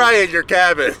 Go you. cry in your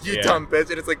cabin, you dumb bitch.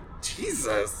 And it's like,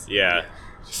 Jesus. Yeah.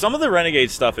 Some of the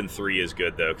Renegade stuff in 3 is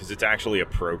good, though, because it's actually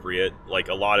appropriate. Like,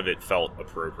 a lot of it felt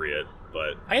appropriate,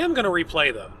 but... I am going to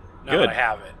replay them now that I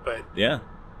have it, but... Yeah.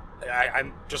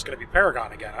 I'm just going to be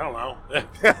Paragon again. I don't know.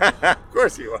 Of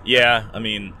course you are. Yeah, I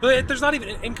mean... But there's not even...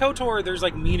 In KOTOR, there's,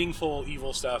 like, meaningful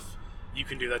evil stuff you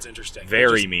can do that's interesting.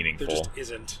 Very meaningful. There just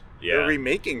isn't. Yeah. They're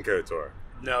remaking KOTOR.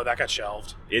 No, that got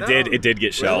shelved. It did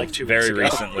get shelved very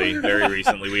recently. Very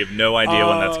recently. We have no idea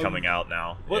when that's coming out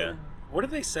now. What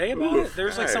did they say about it?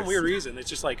 There's like some weird reason. It's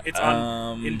just like it's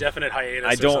on indefinite hiatus.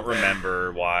 I don't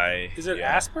remember why. Is it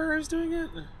Asper who's doing it?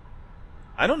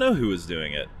 I don't know who is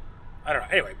doing it. I don't know.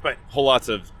 Anyway, but it's a lot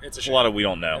of we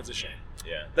don't know. It's a shame.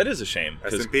 Yeah, that is a shame.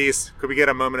 Rest in peace. Could we get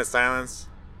a moment of silence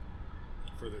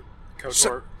for the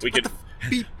KOTOR? We could.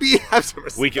 Beep, beep.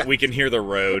 We can hear the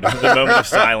road. The moment of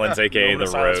silence, aka the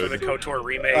road. For the KOTOR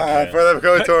remake. For the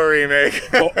KOTOR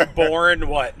remake. Born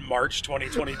March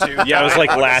 2022. Yeah, it was like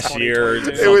last year. It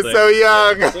was so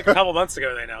young. It was like a couple months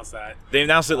ago they announced that. They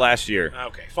announced it last year.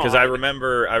 Okay, fine. Because I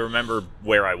remember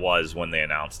where I was when they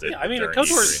announced it. Yeah, I mean,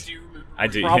 KOTOR is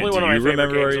probably one of my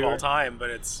favorite games of all time,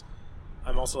 but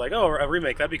I'm also like, a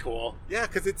remake, that'd be cool. Yeah,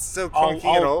 because it's so clunky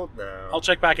and old now. I'll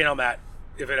check back in on that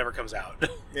if it ever comes out.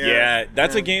 Yeah,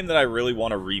 that's a game that I really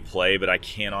want to replay, but I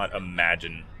cannot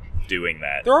imagine doing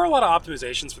that. There are a lot of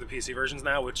optimizations for the PC versions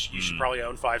now, which you should probably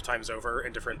own 5 times over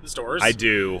in different stores. I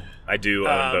do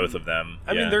own both of them.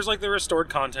 I mean, there's like the restored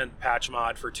content patch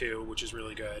mod for 2, which is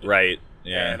really good. Right,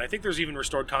 yeah. And I think there's even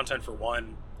restored content for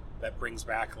 1 that brings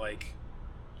back like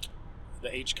the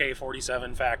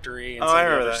HK-47 factory and some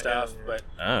of the other stuff. Yeah. But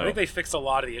I think they fixed a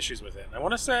lot of the issues with it. I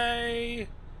want to say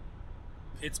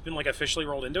it's been like officially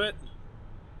rolled into it.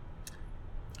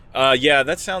 Yeah,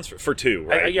 that sounds for 2,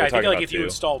 right? I think like if you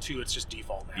install 2, it's just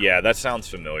default now. Yeah, that sounds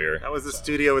familiar. That was a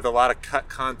studio with a lot of cut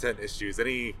content issues.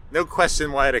 No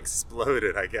question why it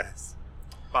exploded, I guess.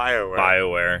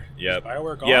 BioWare, yep. Is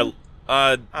BioWare gone? Yeah.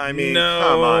 I mean, no.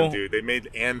 come on, dude. They made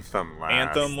Anthem last.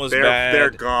 Anthem was bad. They're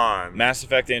gone. Mass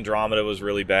Effect Andromeda was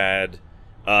really bad.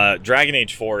 Dragon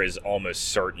Age 4 is almost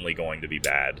certainly going to be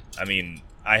bad. I mean,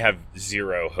 I have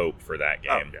zero hope for that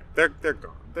game. Oh, yeah. They're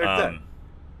gone. They're dead.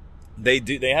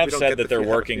 They have said that they're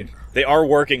working. They are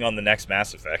working on the next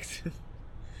Mass Effect,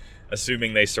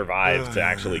 assuming they survive to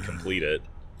actually complete it.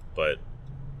 But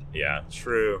yeah,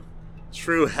 true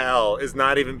hell is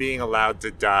not even being allowed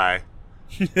to die,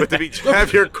 but to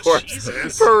have your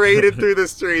corpse paraded through the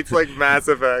streets like Mass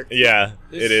Effect. Yeah,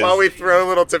 it is. While we throw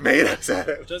little tomatoes at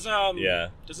it.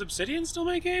 Does Obsidian still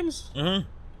make games? Mm-hmm.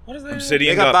 What is that?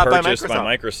 Obsidian got purchased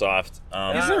by Microsoft.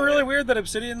 Isn't it really weird that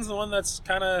Obsidian's the one that's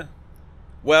kind of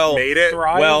made it?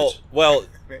 Thrived? Well,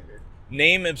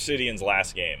 name Obsidian's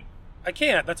last game. I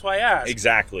can't. That's why I asked.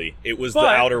 Exactly. It was The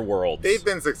Outer Worlds. They've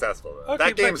been successful, though. Okay,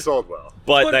 that game sold well.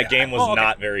 But that game was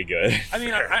not very good. I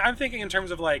mean, I'm thinking in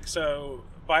terms of so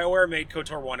BioWare made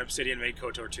KOTOR 1, Obsidian made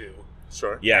KOTOR 2.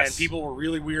 Sure. Yes. And people were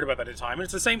really weird about that at the time. And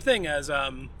it's the same thing as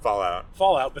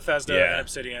Fallout, Bethesda, and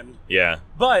Obsidian. Yeah.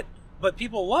 But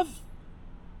people love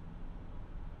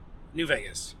New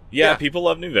Vegas. Yeah, people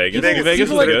love New Vegas. New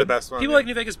Vegas is good. The best one, people like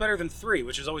New Vegas better than 3,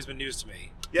 which has always been news to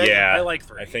me. Yeah. I like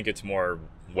 3. I think it's more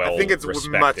I think it's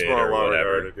respected much more or well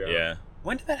whatever. regarded, Yeah.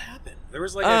 When did that happen? There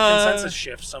was a consensus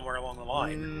shift somewhere along the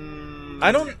line.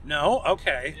 I don't... No?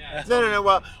 Okay. Yeah. No.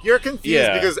 Well, you're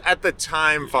confused because at the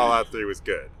time Fallout 3 was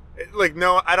good.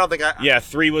 No, I don't think I... Yeah,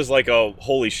 3 was like, oh,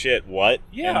 holy shit, what?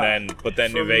 Yeah. But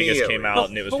then New Vegas came out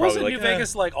and it was probably like... New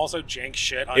Vegas also jank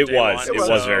shit on It day was. one? It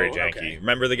was very janky. Okay.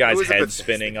 Remember the guy's head bit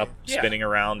spinning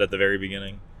around at the very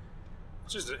beginning?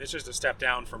 It's just a step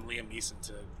down from Liam Neeson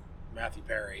to Matthew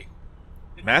Perry.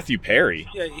 Matthew Perry?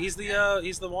 Yeah, he's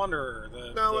the Wanderer,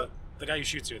 the guy who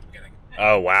shoots you at the beginning.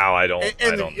 Oh, wow, I don't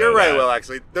you're right, that. Will,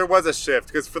 actually. There was a shift,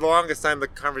 because for the longest time the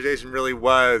conversation really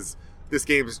was, this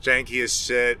game's janky as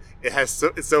shit, it's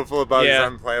so full of bugs, it's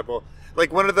unplayable.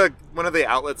 Like, one of the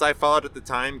outlets I followed at the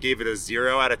time gave it a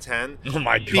 0 out of 10. Oh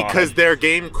my god. Because their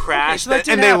game crashed, so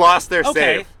and they lost their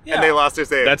save. Yeah. And they lost their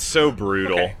save. That's so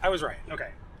brutal. Okay, I was right. Okay.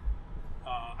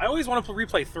 I always want to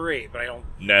replay 3, but I don't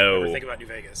ever think about New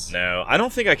Vegas. No, I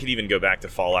don't think I could even go back to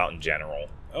Fallout in general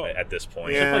at this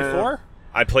point. You play 4?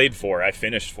 I played 4. I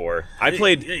finished 4. I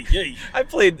played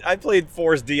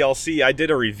 4's DLC. I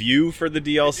did a review for the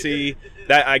DLC.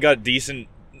 That I got decent.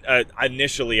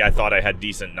 Initially, I thought I had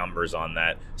decent numbers on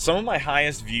that. Some of my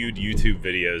highest viewed YouTube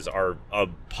videos are a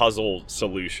puzzle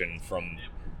solution from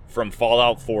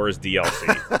Fallout 4's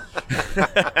DLC.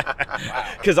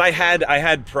 Because I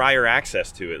had prior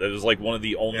access to it. It was like one of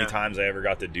the only times I ever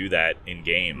got to do that in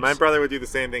games. My brother would do the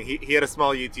same thing. He had a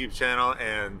small YouTube channel,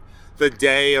 and the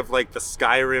day of like the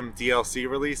Skyrim DLC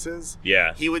releases,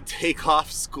 he would take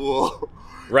off school,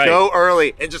 go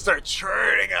early, and just start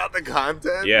churning out the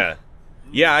content.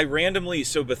 Yeah, I randomly...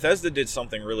 So Bethesda did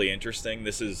something really interesting.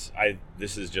 This is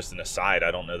just an aside.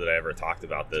 I don't know that I ever talked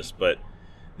about this, but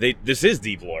this is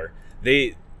deep lore.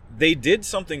 They did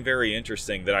something very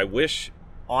interesting that I wish,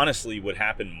 honestly, would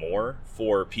happen more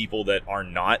for people that are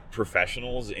not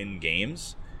professionals in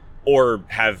games or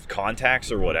have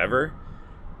contacts or whatever.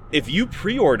 If you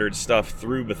pre-ordered stuff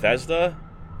through Bethesda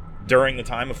during the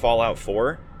time of Fallout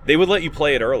 4, they would let you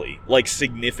play it early, like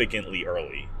significantly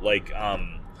early, like a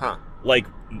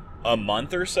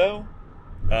month or so.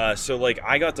 So like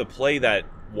I got to play that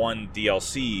one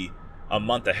DLC a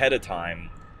month ahead of time,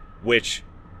 which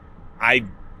I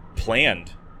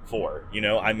planned for.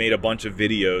 I made a bunch of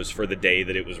videos for the day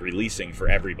that it was releasing for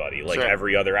everybody, like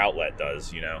every other outlet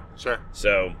does. Sure.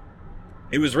 So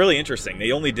it was really interesting.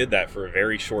 They only did that for a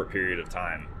very short period of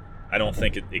time. I don't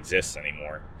think it exists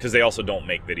anymore because they also don't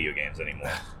make video games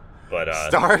anymore. But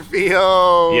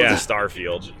Starfield. Yeah,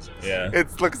 Starfield. Yeah.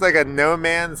 It looks like a No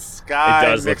Man's Sky. It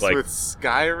does mixed look like with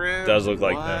Skyrim. It does look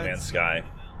like No Man's Sky.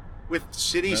 With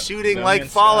shitty shooting like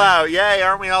Fallout. Sky. Yay,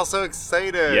 aren't we all so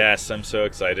excited? Yes, I'm so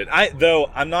excited.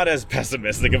 Though I'm not as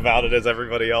pessimistic about it as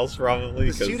everybody else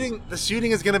probably. The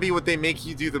shooting is going to be what they make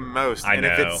you do the most. I know.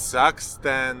 If it sucks,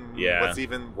 then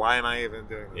why am I even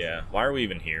doing this? Yeah, why are we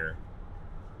even here?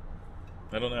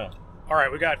 I don't know. All right,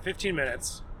 we got 15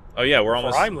 minutes. Oh yeah, we're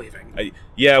almost. I'm leaving.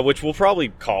 Which we'll probably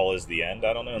call as the end.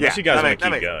 I don't know, unless you guys want to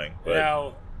keep going. But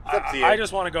I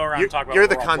just want to go around and talk about. You're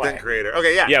the content creator.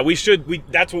 Okay, yeah. Yeah, we should.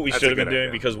 That's what we should have been doing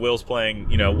because Will's playing.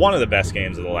 One of the best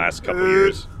games of the last couple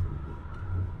years.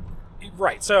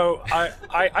 Right. So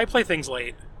I play things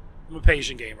late. I'm a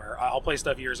patient gamer. I'll play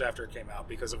stuff years after it came out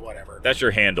because of whatever. That's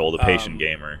your handle, the patient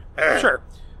gamer. Sure.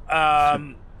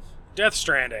 Death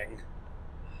Stranding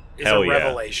is a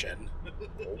revelation.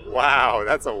 Wow,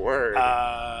 that's a word.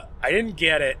 I didn't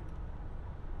get it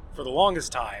for the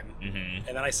longest time, and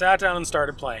then I sat down and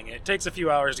started playing it. It takes a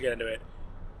few hours to get into it,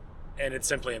 and it's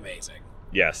simply amazing.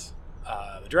 Yes.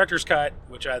 The director's cut,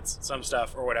 which adds some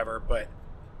stuff or whatever, but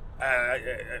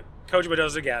Kojima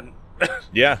does it again.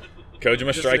 Yeah.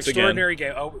 Kojima strikes an extraordinary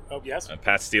again. game. Oh, yes.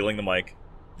 Pat's stealing the mic.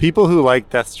 People who like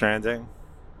Death Stranding,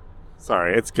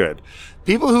 sorry, it's good.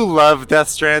 People who love Death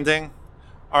Stranding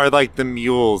are like the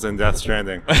mules in Death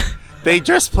Stranding. They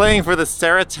just playing for the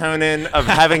serotonin of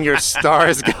having your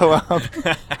stars go up.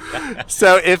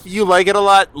 So if you like it a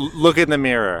lot, look in the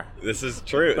mirror. This is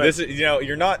true. But, this is,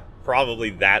 you're not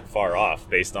probably that far off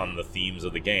based on the themes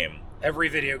of the game. Every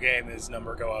video game is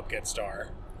number go up, get star.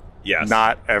 Yes.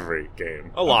 Not every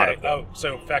game. A lot of them. Oh,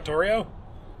 so Factorio?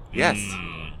 Yes.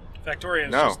 Factorio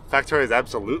is No, just Factorio is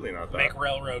absolutely not that. make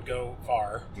railroad go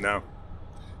far. No.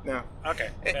 Okay.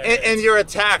 And your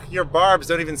attack, your barbs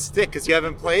don't even stick because you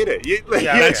haven't played it.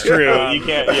 That's true. You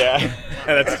can't. Yeah,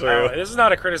 that's true. This is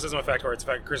not a criticism of Factorio; it's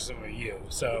a criticism of you.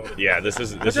 So Yeah, this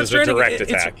is Death a Stranding, direct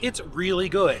attack. It's really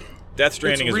good. Death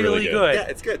Stranding It's is really good. Yeah,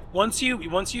 it's good. Once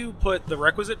you put the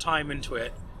requisite time into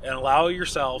it and allow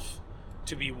yourself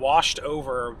to be washed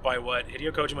over by what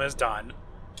Hideo Kojima has done,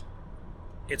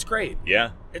 it's great.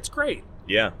 Yeah, It's great.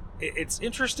 yeah. It's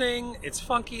interesting. It's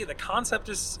funky. The concept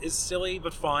is silly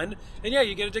but fun. And yeah,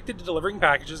 you get addicted to delivering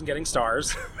packages and getting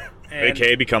stars, and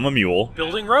AKA become a mule.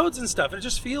 building roads and stuff. And it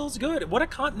just feels good.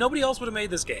 Nobody else would have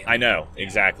made this game. I know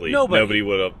exactly. Nobody.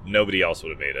 Nobody else would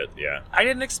have made it. Yeah. I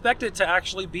didn't expect it to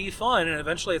actually be fun, and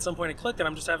eventually at some point it clicked, and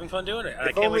I'm just having fun doing it. And I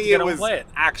If can't wait only to get it home was and play it.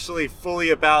 actually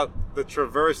fully about the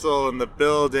traversal and the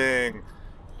building.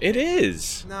 It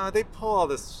is. No, they pull all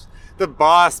this. The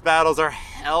boss battles are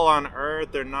hell on earth.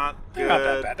 They're not good. They're not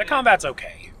that bad. The combat's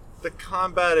okay. The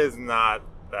combat is not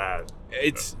that.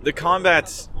 It's the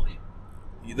combat's.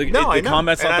 The No, I know.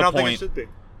 combat's And not I the don't think point, it should be.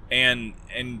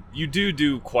 and you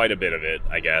do quite a bit of it,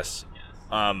 I guess.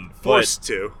 Forced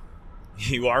to.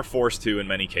 You are forced to in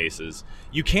many cases.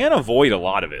 You can avoid a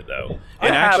lot of it though, Yeah,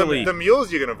 and actually, the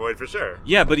mules you can avoid for sure.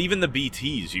 yeah. But even the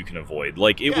BTs you can avoid.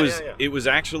 Like it Yeah. was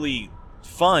actually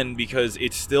fun because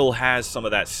it still has some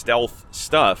of that stealth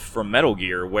stuff from Metal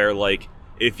Gear, where like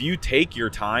if you take your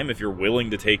time, if you're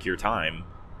willing to take your time,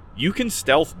 you can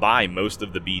stealth by most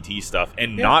of the BT stuff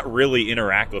and not really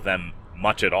interact with them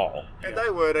much at all. And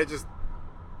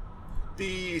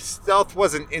the stealth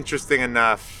wasn't interesting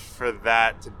enough for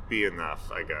that to be enough,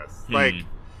 I guess.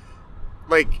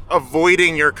 Like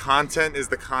avoiding your content is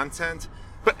the content,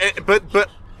 but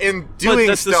in doing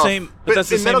that's stealth, the same. But that's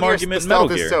the in same Metal Gear, argument the in Metal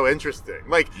stealth Gear. is so interesting.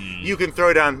 Like you can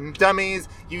throw down dummies,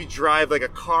 you drive like a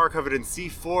car covered in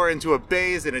C4 into a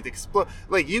base and it explodes.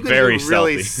 Like you can Very do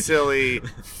really stealthy. silly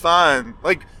fun.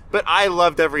 Like, but I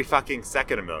loved every fucking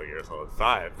second of Metal Gear Solid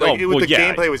 5. Like the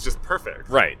gameplay was just perfect.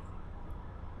 Right.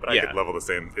 But I could level the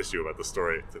same issue about the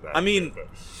story to that. I mean,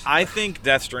 I think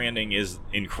Death Stranding is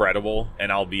incredible,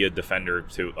 and I'll be a defender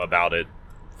about it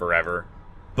forever.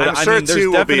 But I'm sure I mean, there's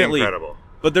 2 will be definitely incredible.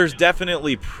 But there's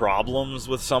definitely problems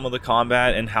with some of the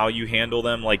combat and how you handle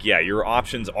them. Like, yeah, your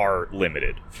options are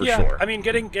limited for sure. I mean,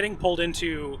 getting pulled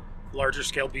into larger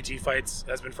scale BT fights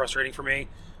has been frustrating for me.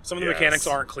 Some of the mechanics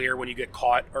aren't clear when you get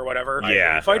caught or whatever.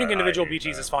 Yeah. Fighting individual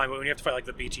BTs is fine, but when you have to fight like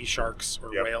the BT sharks or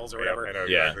whales or whatever,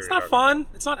 Exactly it's not fun.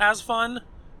 It's not as fun.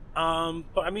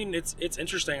 But I mean, it's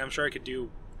interesting. I'm sure I could do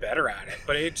better at it.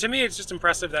 But to me, it's just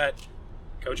impressive that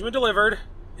Kojima delivered.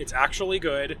 It's actually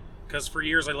good. Because for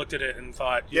years I looked at it and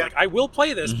thought, like, I will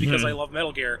play this because I love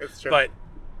Metal Gear, but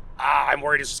I'm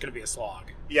worried it's just going to be a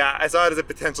slog. Yeah, I saw it as a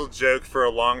potential joke for a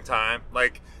long time.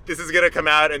 Like, this is going to come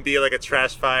out and be like a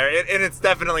trash fire, and it's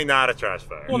definitely not a trash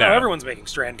fire. Well, no, everyone's making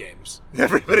Strand games.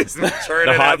 Everybody's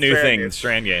churning the hot out new Strand thing, games.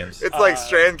 Strand games. It's like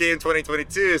Strand Game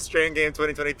 2022, Strand Game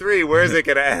 2023. Where's it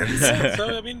going to end?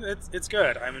 So, I mean, it's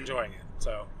good. I'm enjoying it.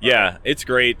 So yeah, it's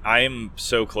great. I am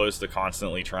so close to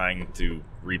constantly trying to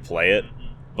replay it,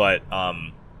 but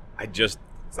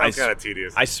Sounds kind of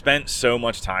tedious. I spent so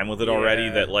much time with it already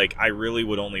that like I really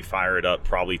would only fire it up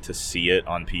probably to see it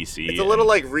on PC. It's a little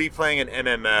like replaying an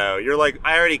MMO. You're like,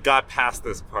 I already got past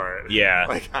this part. Yeah.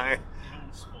 Like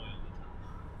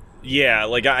Yeah,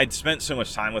 like I'd spent so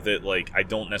much time with it, like I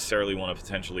don't necessarily want to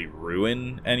potentially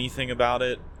ruin anything about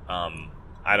it.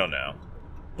 I don't know.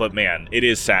 But man, it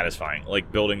is satisfying.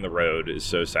 Like building the road is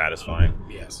so satisfying.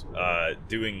 Yes.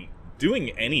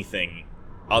 Doing anything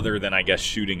other than, I guess,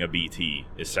 shooting a BT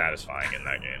is satisfying in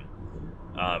that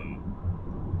game.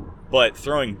 But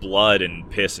throwing blood and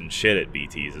piss and shit at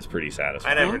BTs is pretty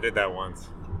satisfying. I never did that once.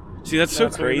 See, that's so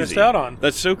What you crazy. missed out on.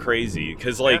 That's so crazy.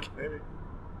 Because, like, maybe.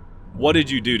 what did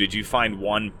you do? Did you find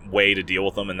one way to deal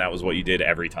with them, and that was what you did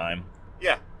every time?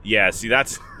 Yeah. Yeah, see,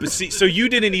 so you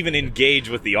didn't even engage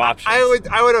with the options. I would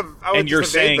And just you're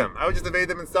evade saying- them. I would just evade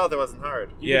them in stealth. It wasn't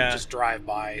hard. You Yeah. can just drive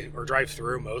by or drive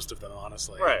through most of them,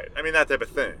 honestly. Right. I mean, that type of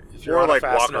thing. If you're or on like a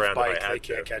fast walk enough around bike, if I they had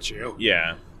can't to. catch you.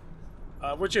 Yeah.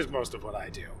 which is most of what I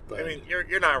do. But I mean,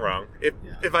 you're not wrong.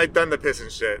 If I'd done the piss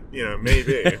and shit,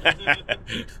 maybe.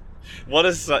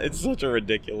 It's such a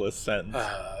ridiculous sentence.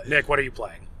 Nick, what are you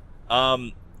playing?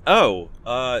 So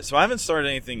I haven't started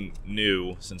anything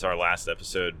new since our last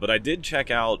episode, but I did check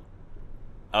out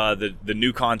the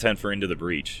new content for Into the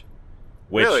Breach.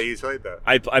 Which really? You played that?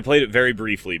 I played it very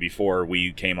briefly before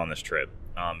we came on this trip,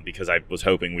 because I was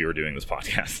hoping we were doing this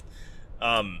podcast.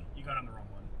 You got on the wrong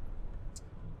one.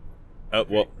 Oh,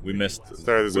 well, we missed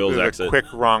Sorry, there's Will's a exit. quick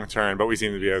wrong turn, but we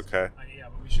seem to be okay. Yeah,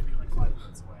 but we should be like 5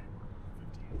 minutes away.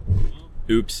 We're 15.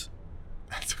 Oops.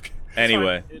 That's okay.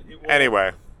 Anyway.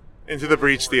 Anyway, Into the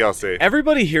Breach DLC.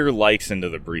 Everybody here likes Into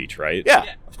the Breach, right?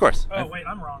 Yeah, of course. Oh, wait,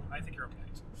 I'm wrong. I think you're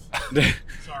okay.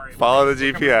 Sorry. Follow the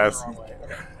We're coming from GPS. the wrong way.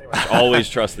 Okay, anyway. Always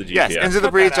trust the GPS. Yes, Into the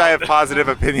Cut Breach that I out. have positive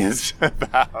opinions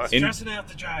about. Stressing out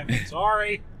the drive.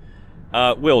 Sorry.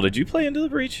 Will, did you play Into the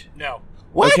Breach? No.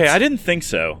 What? Okay, I didn't think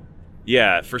so.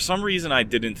 Yeah, for some reason I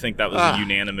didn't think that was a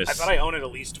unanimous I thought I own it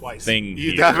at least twice. thing.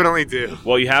 You here. definitely do.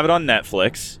 Well, you have it on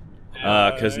Netflix,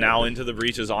 because now Into the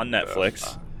Breach is on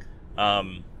Netflix.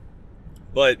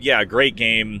 But yeah, great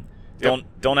game.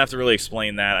 Don't have to really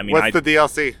explain that. I mean, What's the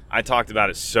DLC? I talked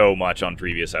about it so much on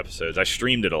previous episodes. I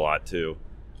streamed it a lot too.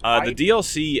 The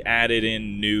DLC added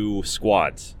in new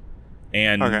squads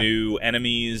and new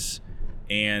enemies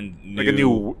and Like a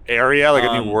new area, like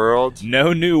a new world.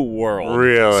 No new world.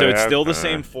 Really? So it's still the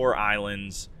same 4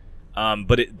 islands.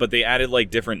 But they added like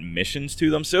different missions to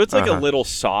them. So it's like a little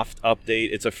soft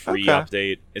update. It's a free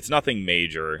update. It's nothing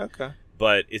major. Okay.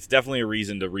 But it's definitely a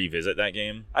reason to revisit that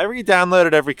game. I re-download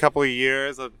it every couple of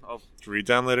years. I'll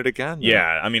re-download it again.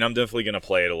 Yeah, I mean, I'm definitely going to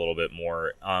play it a little bit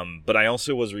more. But I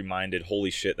also was reminded,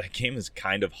 holy shit, that game is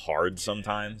kind of hard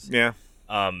sometimes. Yeah.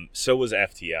 So was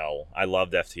FTL. I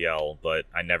loved FTL, but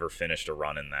I never finished a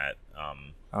run in that.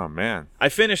 Oh, man. I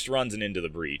finished runs in Into the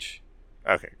Breach.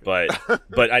 Okay.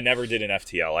 But I never did an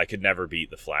FTL. I could never beat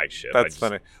the flagship. That's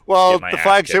funny. Well, get my the ass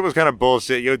flagship kicked. was kind of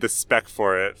bullshit. You had the spec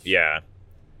for it. Yeah.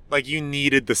 Like, you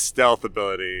needed the stealth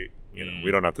ability. We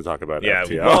don't have to talk about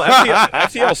FTL. Well,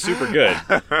 FTL's super good.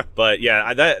 But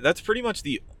yeah, that's pretty much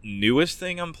the newest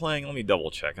thing I'm playing. Let me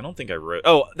double check. I don't think I wrote.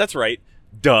 Oh, that's right.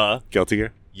 Duh. Guilty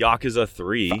Gear? Yakuza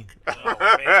 3. Oh,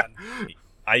 man.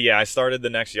 I started the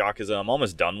next Yakuza. I'm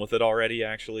almost done with it already,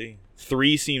 actually.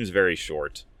 3 seems very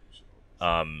short.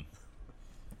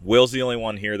 Will's the only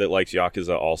one here that likes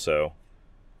Yakuza also.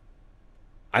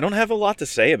 I don't have a lot to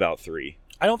say about 3.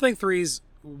 I don't think 3's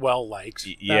well liked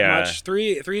that much.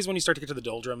 3 is when you start to get to the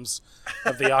doldrums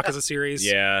of the Yakuza series.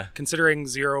 Yeah. Considering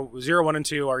 0, 1, and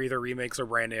 2 are either remakes or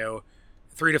brand new,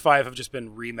 3 to 5 have just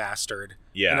been remastered.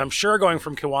 Yeah. And I'm sure going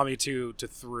from Kiwami 2 to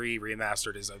 3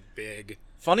 remastered is a big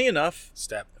Funny enough,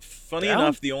 step.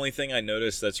 the only thing I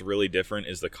noticed that's really different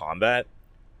is the combat.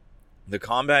 The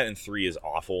combat in 3 is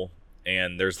awful,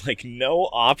 and there's like no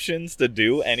options to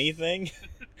do anything.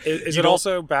 Is it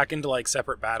also back into like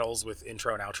separate battles with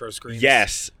intro and outro screens?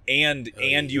 Yes, and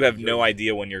you have no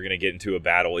idea when you're going to get into a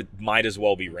battle. It might as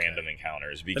well be random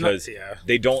encounters because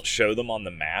they don't show them on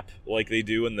the map like they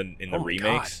do in the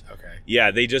remakes. God. Okay. Yeah,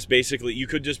 they just basically, you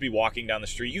could just be walking down the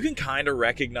street. You can kind of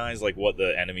recognize like what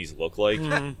the enemies look like.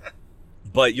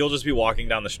 But you'll just be walking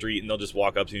down the street and they'll just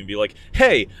walk up to you and be like,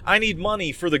 "Hey, I need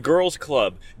money for the girls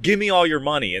club. Give me all your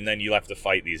money." And then you have to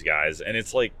fight these guys. And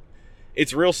it's like,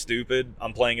 it's real stupid.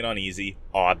 I'm playing it on easy,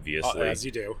 obviously. As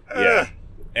you do. Yeah.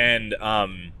 And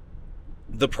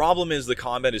the problem is the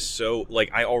combat is so,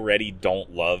 like, I already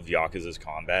don't love Yakuza's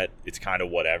combat. It's kind of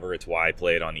whatever. It's why I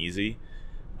play it on easy.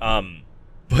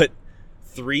 But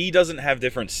 3 doesn't have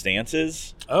different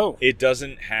stances. Oh. It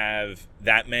doesn't have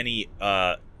that many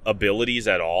abilities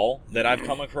at all that I've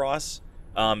come across.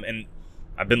 And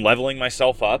I've been leveling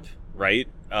myself up, right?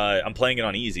 I'm playing it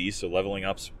on easy, so leveling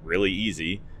up's really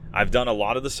easy. I've done a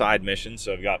lot of the side missions,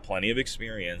 so I've got plenty of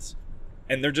experience.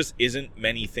 And there just isn't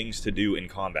many things to do in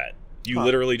combat. You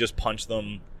literally just punch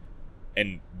them,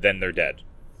 and then they're dead.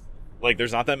 Like,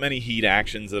 there's not that many heat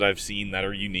actions that I've seen that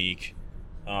are unique.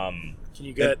 Can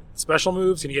you get special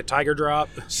moves? Can you get Tiger Drop?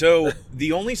 So,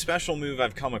 the only special move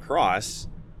I've come across,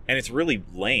 and it's really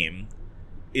lame,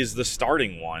 is the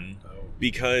starting one.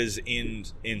 Because in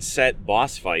set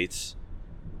boss fights,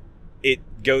 it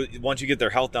goes, once you get their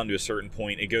health down to a certain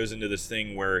point, it goes into this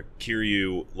thing where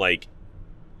Kiryu like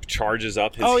charges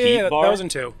up his heat bar. That was in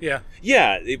 2. Yeah.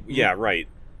 Yeah, right.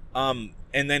 And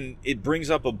then it brings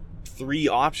up 3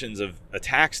 options of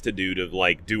attacks to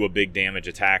like do a big damage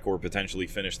attack or potentially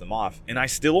finish them off. And I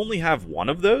still only have one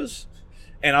of those,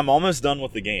 and I'm almost done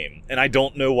with the game. And I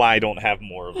don't know why I don't have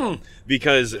more of them.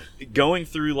 Because going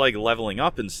through like leveling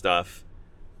up and stuff,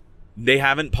 they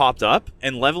haven't popped up,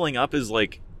 and leveling up is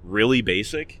like really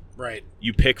basic. Right.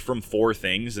 You pick from 4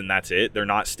 things and that's it. They're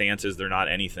not stances. They're not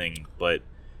anything. But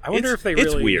I wonder if they really.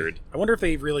 It's weird. I wonder if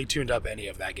they really tuned up any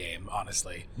of that game.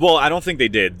 Honestly. Well, I don't think they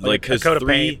did. Like because Code of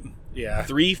Paint. Yeah.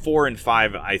 3, 4, and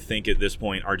 5, I think at this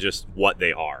point are just what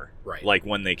they are. Right. Like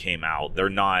when they came out, they're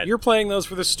not. You're playing those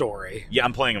for the story. Yeah,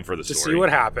 I'm playing them for the story. To see what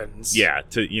happens. Yeah,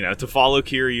 to follow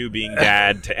Kiryu being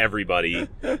dad to everybody,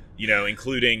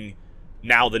 including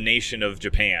now the nation of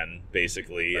Japan,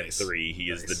 basically. Nice. In 3, he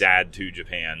is the dad to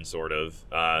Japan, sort of.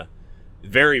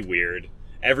 Very weird.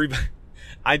 Everybody,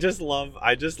 I just love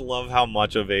how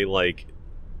much of a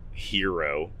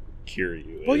hero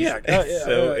Kiryu is. Well, yeah,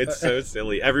 it's so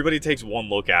silly. Everybody takes one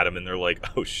look at him and they're like,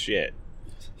 "Oh shit!"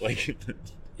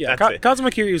 Yeah,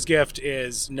 Kazuma Kiryu's gift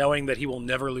is knowing that he will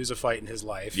never lose a fight in his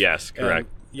life. Yes, correct.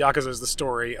 And Yakuza is the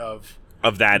story of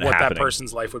that what happening. that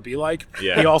person's life would be like.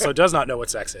 Yeah. He also does not know what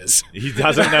sex is. He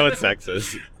doesn't know what sex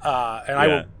is. I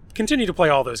will continue to play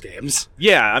all those games.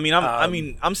 Yeah,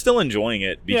 I'm still enjoying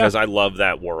it because I love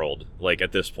that world.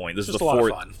 At this point, this is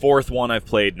the fourth one I've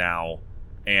played now,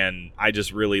 and I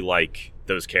just really like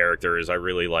those characters. I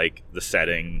really like the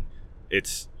setting.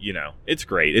 It's it's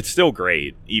great. It's still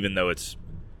great, even though it's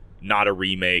not a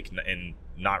remake and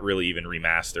not really even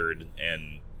remastered,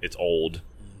 and it's old.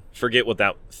 Forget what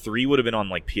that 3 would have been on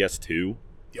PS2.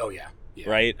 Oh yeah.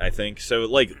 Right. I think so.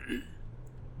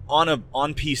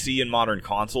 On PC and modern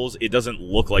consoles, it doesn't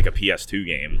look like a PS2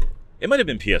 game. It might have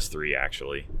been PS3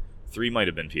 actually. 3 might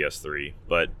have been PS3,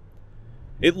 but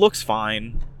it looks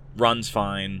fine, runs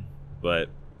fine, but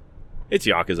it's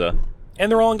Yakuza.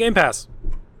 And they're all on Game Pass.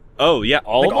 Oh yeah,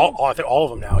 all of them. I think all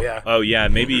of them now. Yeah. Oh yeah,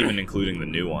 maybe even including the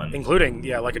new one. Including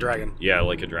Like a Dragon. Yeah,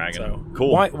 Like a Dragon. So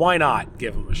cool. Why not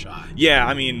give them a shot?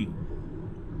 Yeah,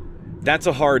 that's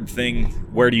a hard thing.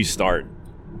 Where do you start?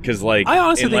 Because I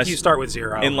honestly think you start with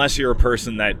 0. Unless you're a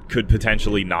person that could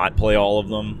potentially not play all of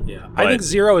them. Yeah, I think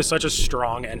 0 is such a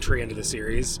strong entry into the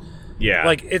series. Yeah,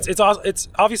 it's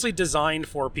obviously designed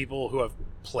for people who have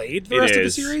played the rest of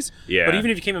the series. Yeah, but even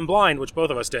if you came in blind, which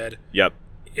both of us did. Yep.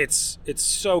 It's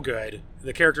so good.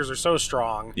 The characters are so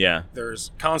strong. Yeah.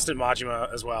 There's constant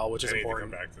Majima as well, which is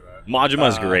important. To come back to that.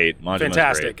 Majima's great. Majima's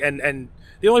fantastic. Great. And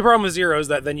the only problem with 0 is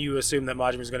that then you assume that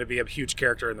Majima is going to be a huge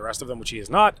character in the rest of them, which he is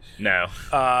not. No.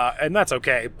 And that's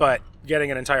okay. But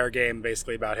getting an entire game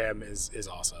basically about him is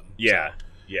awesome. Yeah. So,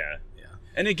 yeah.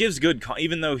 And it gives good,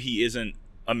 even though he isn't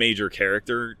a major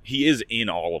character, he is in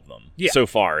all of them. Yeah. So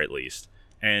far, at least.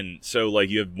 And so,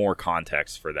 you have more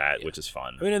context for that, which is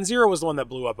fun. And 0 was the one that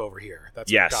blew up over here.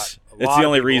 That's yes, it's the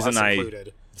only reason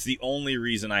It's the only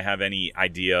reason I have any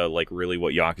idea, really,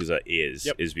 what Yakuza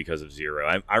is because of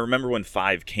 0. I remember when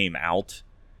 5 came out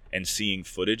and seeing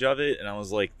footage of it, and I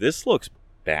was like, "This looks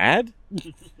bad,"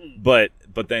 but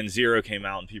then 0 came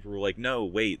out, and people were like, "No,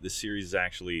 wait, this series is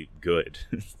actually good."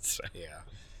 So,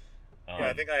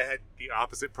 I think I had the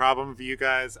opposite problem for you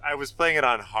guys. I was playing it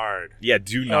on hard. Yeah,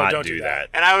 do not do that.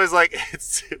 And I was like,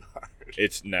 it's too hard.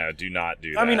 Do not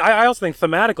do that. I also think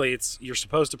thematically, you're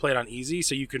supposed to play it on easy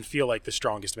so you can feel like the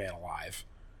strongest man alive.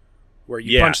 Where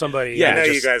you punch somebody. Yeah, I know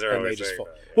you guys are always saying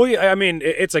that. Well, yeah,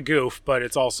 it's a goof, but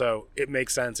it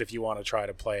makes sense if you want to try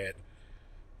to play it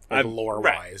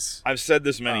lore-wise. I've said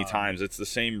this many times. It's the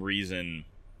same reason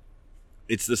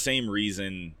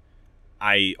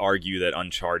I argue that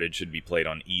Uncharted should be played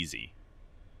on easy,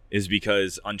 is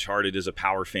because Uncharted is a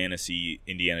power fantasy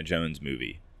Indiana Jones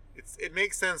movie. It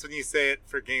makes sense when you say it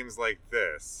for games like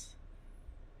this.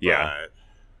 Yeah.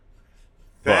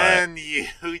 But then you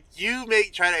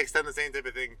try to extend the same type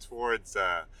of thing towards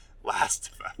Last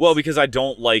of Us. Well, because I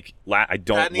don't like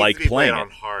playing on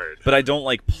it hard. But I don't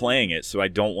like playing it, so I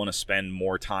don't want to spend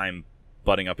more time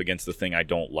butting up against the thing I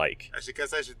don't like. I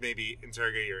guess I should maybe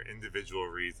interrogate your individual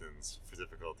reasons for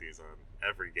difficulties on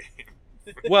every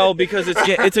game. Well, because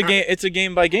it's a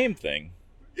game by game thing.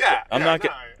 Yeah, I'm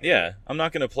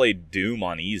not gonna play Doom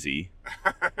on easy.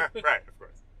 Right, of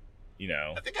course.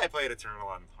 I think I played Eternal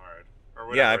on hard or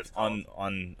whatever it's called.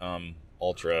 on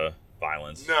ultra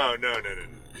violence. No,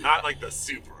 not like the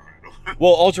super hard one.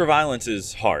 Well, ultra violence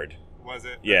is hard. Was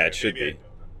it? Yeah, it should be.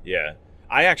 Yeah.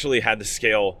 I actually had to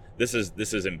scale. This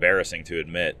is embarrassing to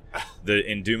admit.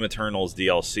 In Doom Eternal's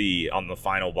DLC, on the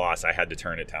final boss, I had to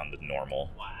turn it down to normal.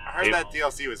 Wow. I heard that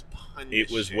DLC was punishing.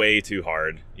 It was way too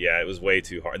hard. Yeah, it was way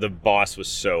too hard. The boss was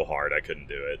so hard, I couldn't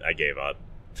do it. I gave up.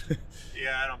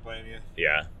 Yeah, I don't blame you.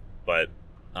 Yeah, but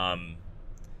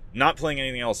not playing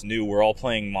anything else new. We're all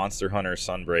playing Monster Hunter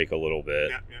Sunbreak a little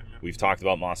bit. Yeah. We've talked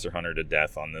about Monster Hunter to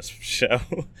death on this show.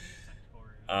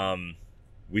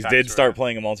 We did start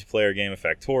playing a multiplayer game of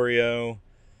Factorio.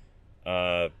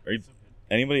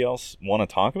 Anybody else want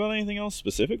to talk about anything else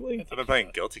specifically? I've been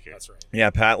playing Guilty Gear. That's right. Yeah,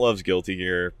 Pat loves Guilty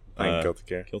Gear. Playing Guilty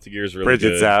Gear. Guilty Gear is really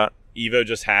Bridget's good. out. Evo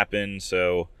just happened,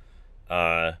 so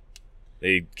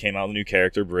they came out with a new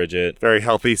character, Bridget. Very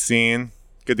healthy scene.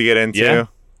 Good to get into. Yeah.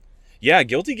 Yeah,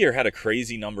 Guilty Gear had a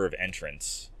crazy number of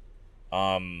entrants.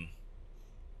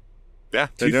 Yeah,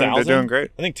 they're doing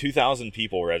great. I think 2,000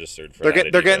 people registered for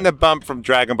They're getting the bump from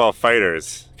Dragon Ball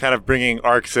Fighters, kind of bringing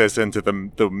ArcSys into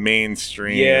the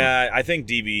mainstream. Yeah, I think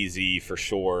DBZ for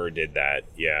sure did that.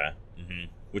 Yeah,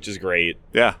 which is great.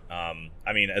 Yeah.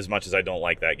 I mean, as much as I don't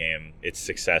like that game, its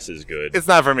success is good. It's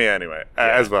not for me anyway,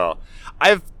 as well.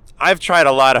 I've tried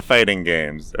a lot of fighting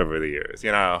games over the years,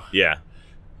 you know. Yeah.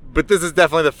 But this is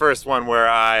definitely the first one where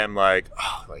I am like,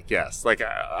 yes. Like,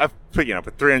 I've put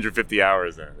 350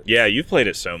 hours in. Yeah, you've played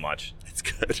it so much. It's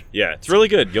good. Yeah, it's really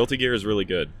good. Guilty Gear is really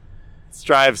good.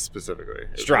 Strive specifically.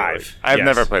 Strive. I've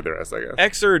never played the rest, I guess.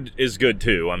 Xrd is good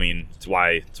too. I mean, it's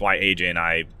why AJ and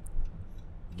I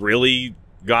really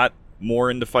got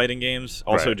more into fighting games.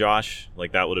 Also, Right. Josh,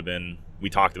 like that would have been. We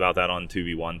talked about that on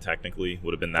 2v1. Technically,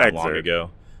 would have been that long Xrd.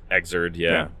 ago. Xrd,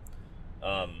 yeah.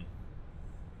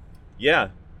 Yeah,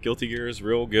 Guilty Gear is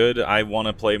real good. I want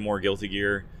to play more Guilty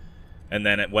Gear, and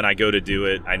then when I go to do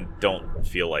it, I don't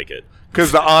feel like it.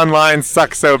 Because the online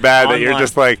sucks so bad that you're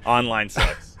just like, online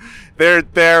sucks.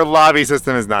 their lobby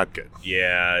system is not good.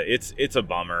 Yeah, it's a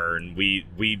bummer, and we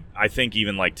I think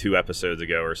even like 2 episodes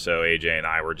ago or so, AJ and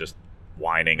I were just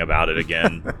whining about it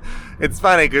again. It's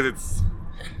funny because it's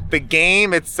the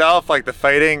game itself, like the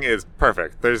fighting, is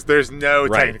perfect. There's no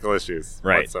technical issues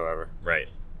whatsoever. Right.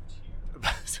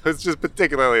 So it's just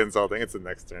particularly insulting. It's the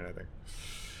next turn, I think.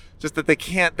 Just that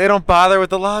they don't bother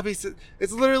with the lobby.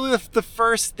 It's literally the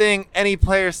first thing any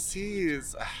player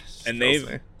sees. And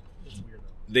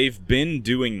they've been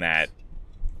doing that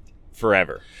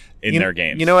forever in their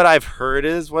games. You know what I've heard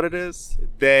is what it is?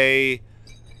 They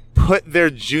put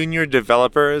their junior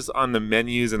developers on the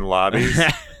menus and lobbies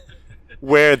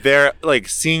where their like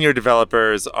senior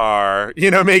developers are,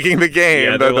 making the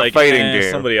game, the fighting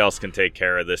game. Somebody else can take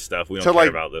care of this stuff. We don't care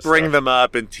about this bring stuff. them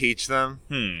up and teach them.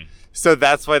 So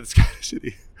that's why it's kind of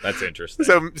shitty. That's interesting.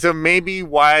 So maybe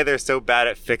why they're so bad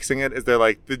at fixing it is they're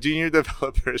like, the junior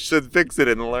developers should fix it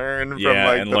and learn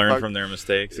from their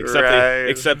mistakes.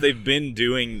 Except they've been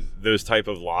doing those type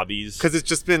of lobbies because it's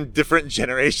just been different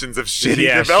generations of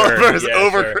shitty developers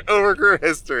over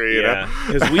history. Yeah,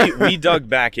 because we dug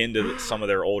back into some of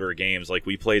their older games. Like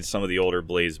we played some of the older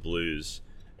Blaze Blues,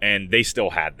 and they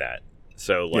still had that.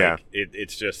 So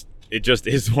it just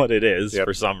is what it is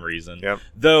for some reason. Yep.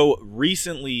 Though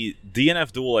recently,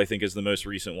 DNF Duel, I think, is the most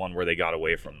recent one where they got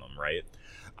away from them, right?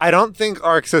 I don't think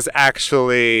ArcSys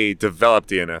actually developed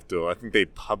DNF Duel. I think they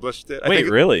published it.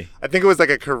 Really? I think it was like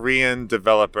a Korean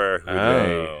developer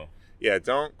who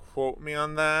don't quote me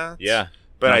on that. Yeah.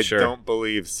 But I don't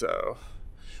believe so.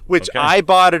 Which I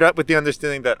bought it up with the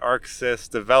understanding that ArcSys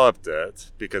developed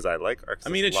it because I like ArcSys. I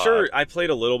mean, I played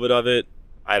a little bit of it.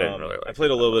 I didn't really like it. I played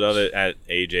a little bit of it at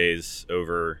AJ's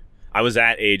I was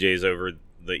at AJ's over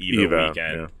the Evo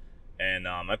weekend. Yeah. And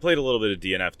I played a little bit of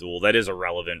DNF Duel. That is a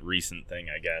relevant recent thing,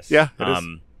 I guess. Yeah, it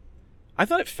is. I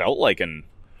thought it felt like an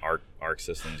Arc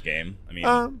Systems game. I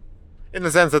mean, in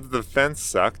the sense that the defense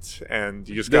sucked and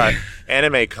you just got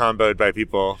anime comboed by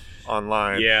people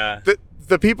online. Yeah.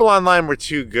 The people online were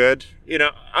too good.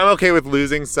 I'm okay with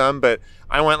losing some, but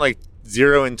I went like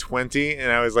 0-20,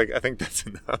 and I was like, I think that's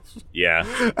enough. Yeah,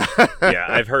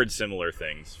 I've heard similar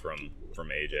things from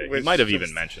AJ. He might have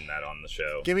even mentioned that on the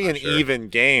show. Give me an even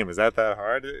game. Is that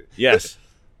hard? Yes,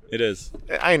 it is.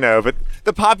 I know, but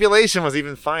the population was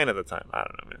even fine at the time. I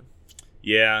don't know, man.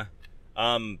 Yeah.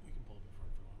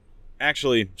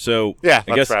 Actually, so I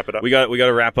guess wrap it up. We got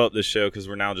to wrap up this show because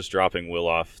we're now just dropping Will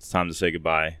off. It's time to say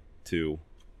goodbye to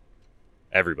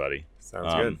everybody.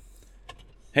 Sounds good.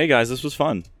 Hey guys, this was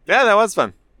fun. Yeah, that was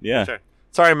fun. Yeah. Sure.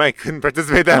 Sorry, Mike couldn't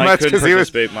participate that much because he was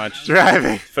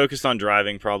driving. Focused on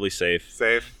driving, probably safe.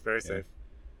 Safe, very safe.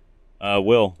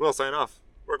 Will, sign off.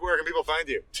 Where can people find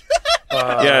you?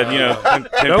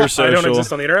 Nope, social. I don't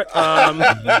exist on the internet.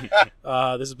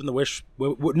 This has been the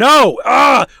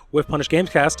Whiff Punish Games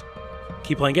Cast.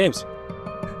 Keep playing games.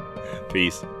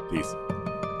 Peace. Peace.